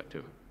my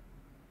perspective.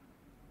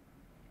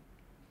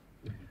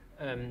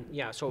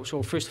 Yeah, so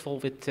first of all,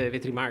 with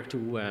remark to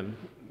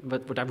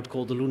what I would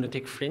call the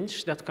lunatic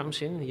fringe that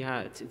comes in,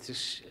 yeah,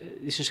 this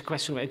is a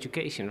question of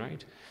education,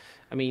 right?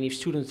 I mean, if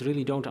students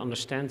really don't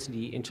understand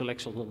the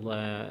intellectual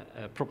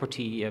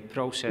property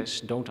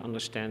process, don't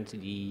understand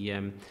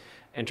the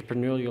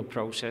entrepreneurial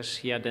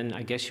process, yeah, then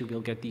I guess you will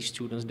get these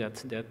students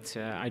that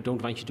I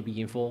don't want you to be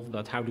involved,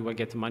 but how do I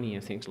get the money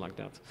and things like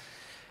that.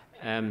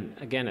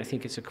 Again, I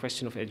think it's a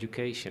question of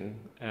education.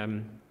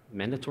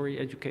 Mandatory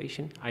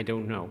education? I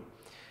don't know.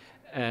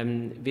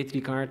 With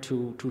regard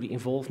to the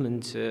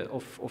involvement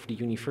of the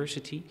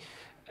university,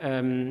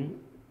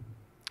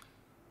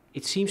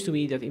 it seems to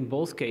me that in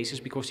both cases,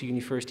 because the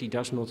university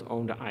does not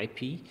own the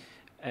IP,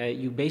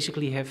 you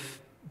basically have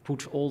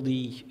put all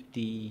the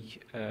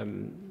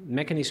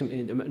mechanism,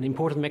 an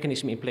important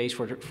mechanism in place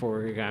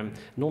for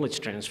knowledge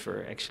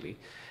transfer, actually.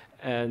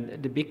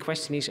 The big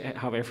question is,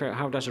 however,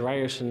 how does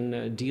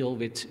Ryerson deal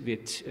with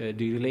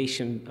the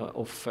relation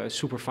of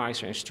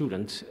supervisor and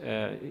student?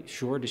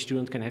 Sure, the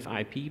student can have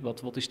IP,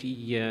 but what is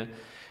the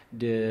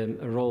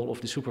role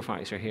of the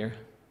supervisor here?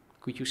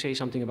 Could you say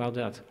something about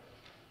that?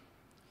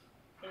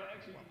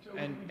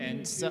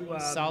 And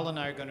Sal and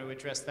I are going to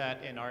address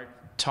that in our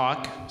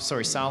talk.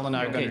 Sorry, Sal and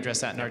I are going to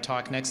address that in our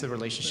talk next, the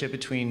relationship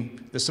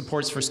between the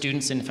supports for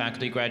students in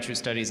faculty graduate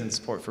studies and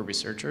support for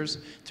researchers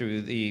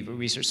through the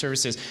research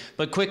services.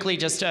 But quickly,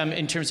 just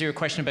in terms of your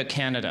question about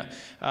Canada.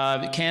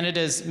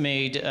 Canada's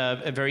made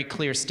a very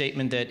clear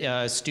statement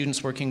that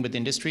students working with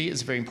industry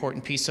is a very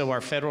important piece. So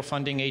our federal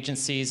funding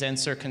agencies,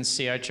 NSERC and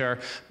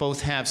CIHR,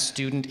 both have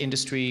student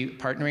industry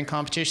partnering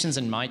competitions,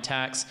 and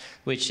MyTax,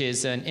 which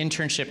is an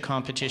internship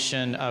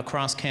competition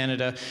across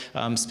Canada,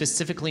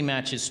 specifically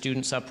matches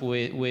students up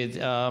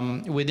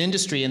with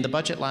industry. And the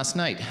budget last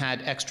night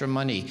had extra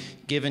money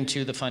given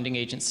to the funding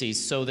agencies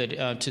so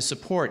that to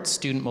support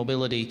student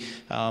mobility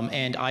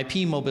and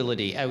IP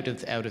mobility out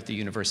of the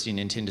university and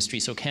into industry.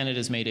 So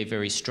Canada's made a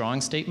very strong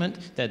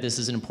statement that this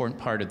is an important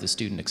part of the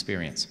student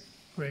experience.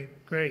 Great,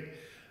 great.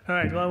 All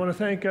right, well, I want to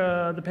thank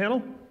the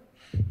panel.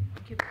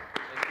 Thank you.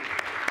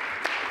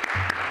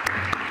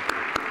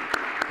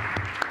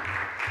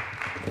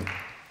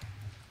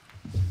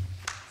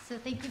 So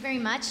thank you very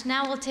much.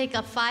 Now we'll take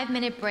a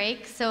 5-minute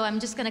break. So I'm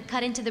just going to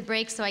cut into the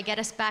break so I get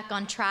us back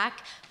on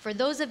track. For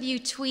those of you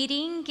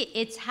tweeting,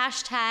 it's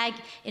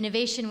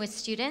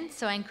 #InnovationWithStudents.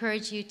 So I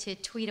encourage you to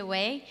tweet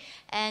away.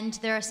 And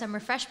there are some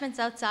refreshments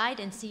outside,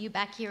 and see you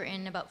back here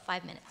in about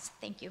 5 minutes.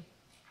 Thank you.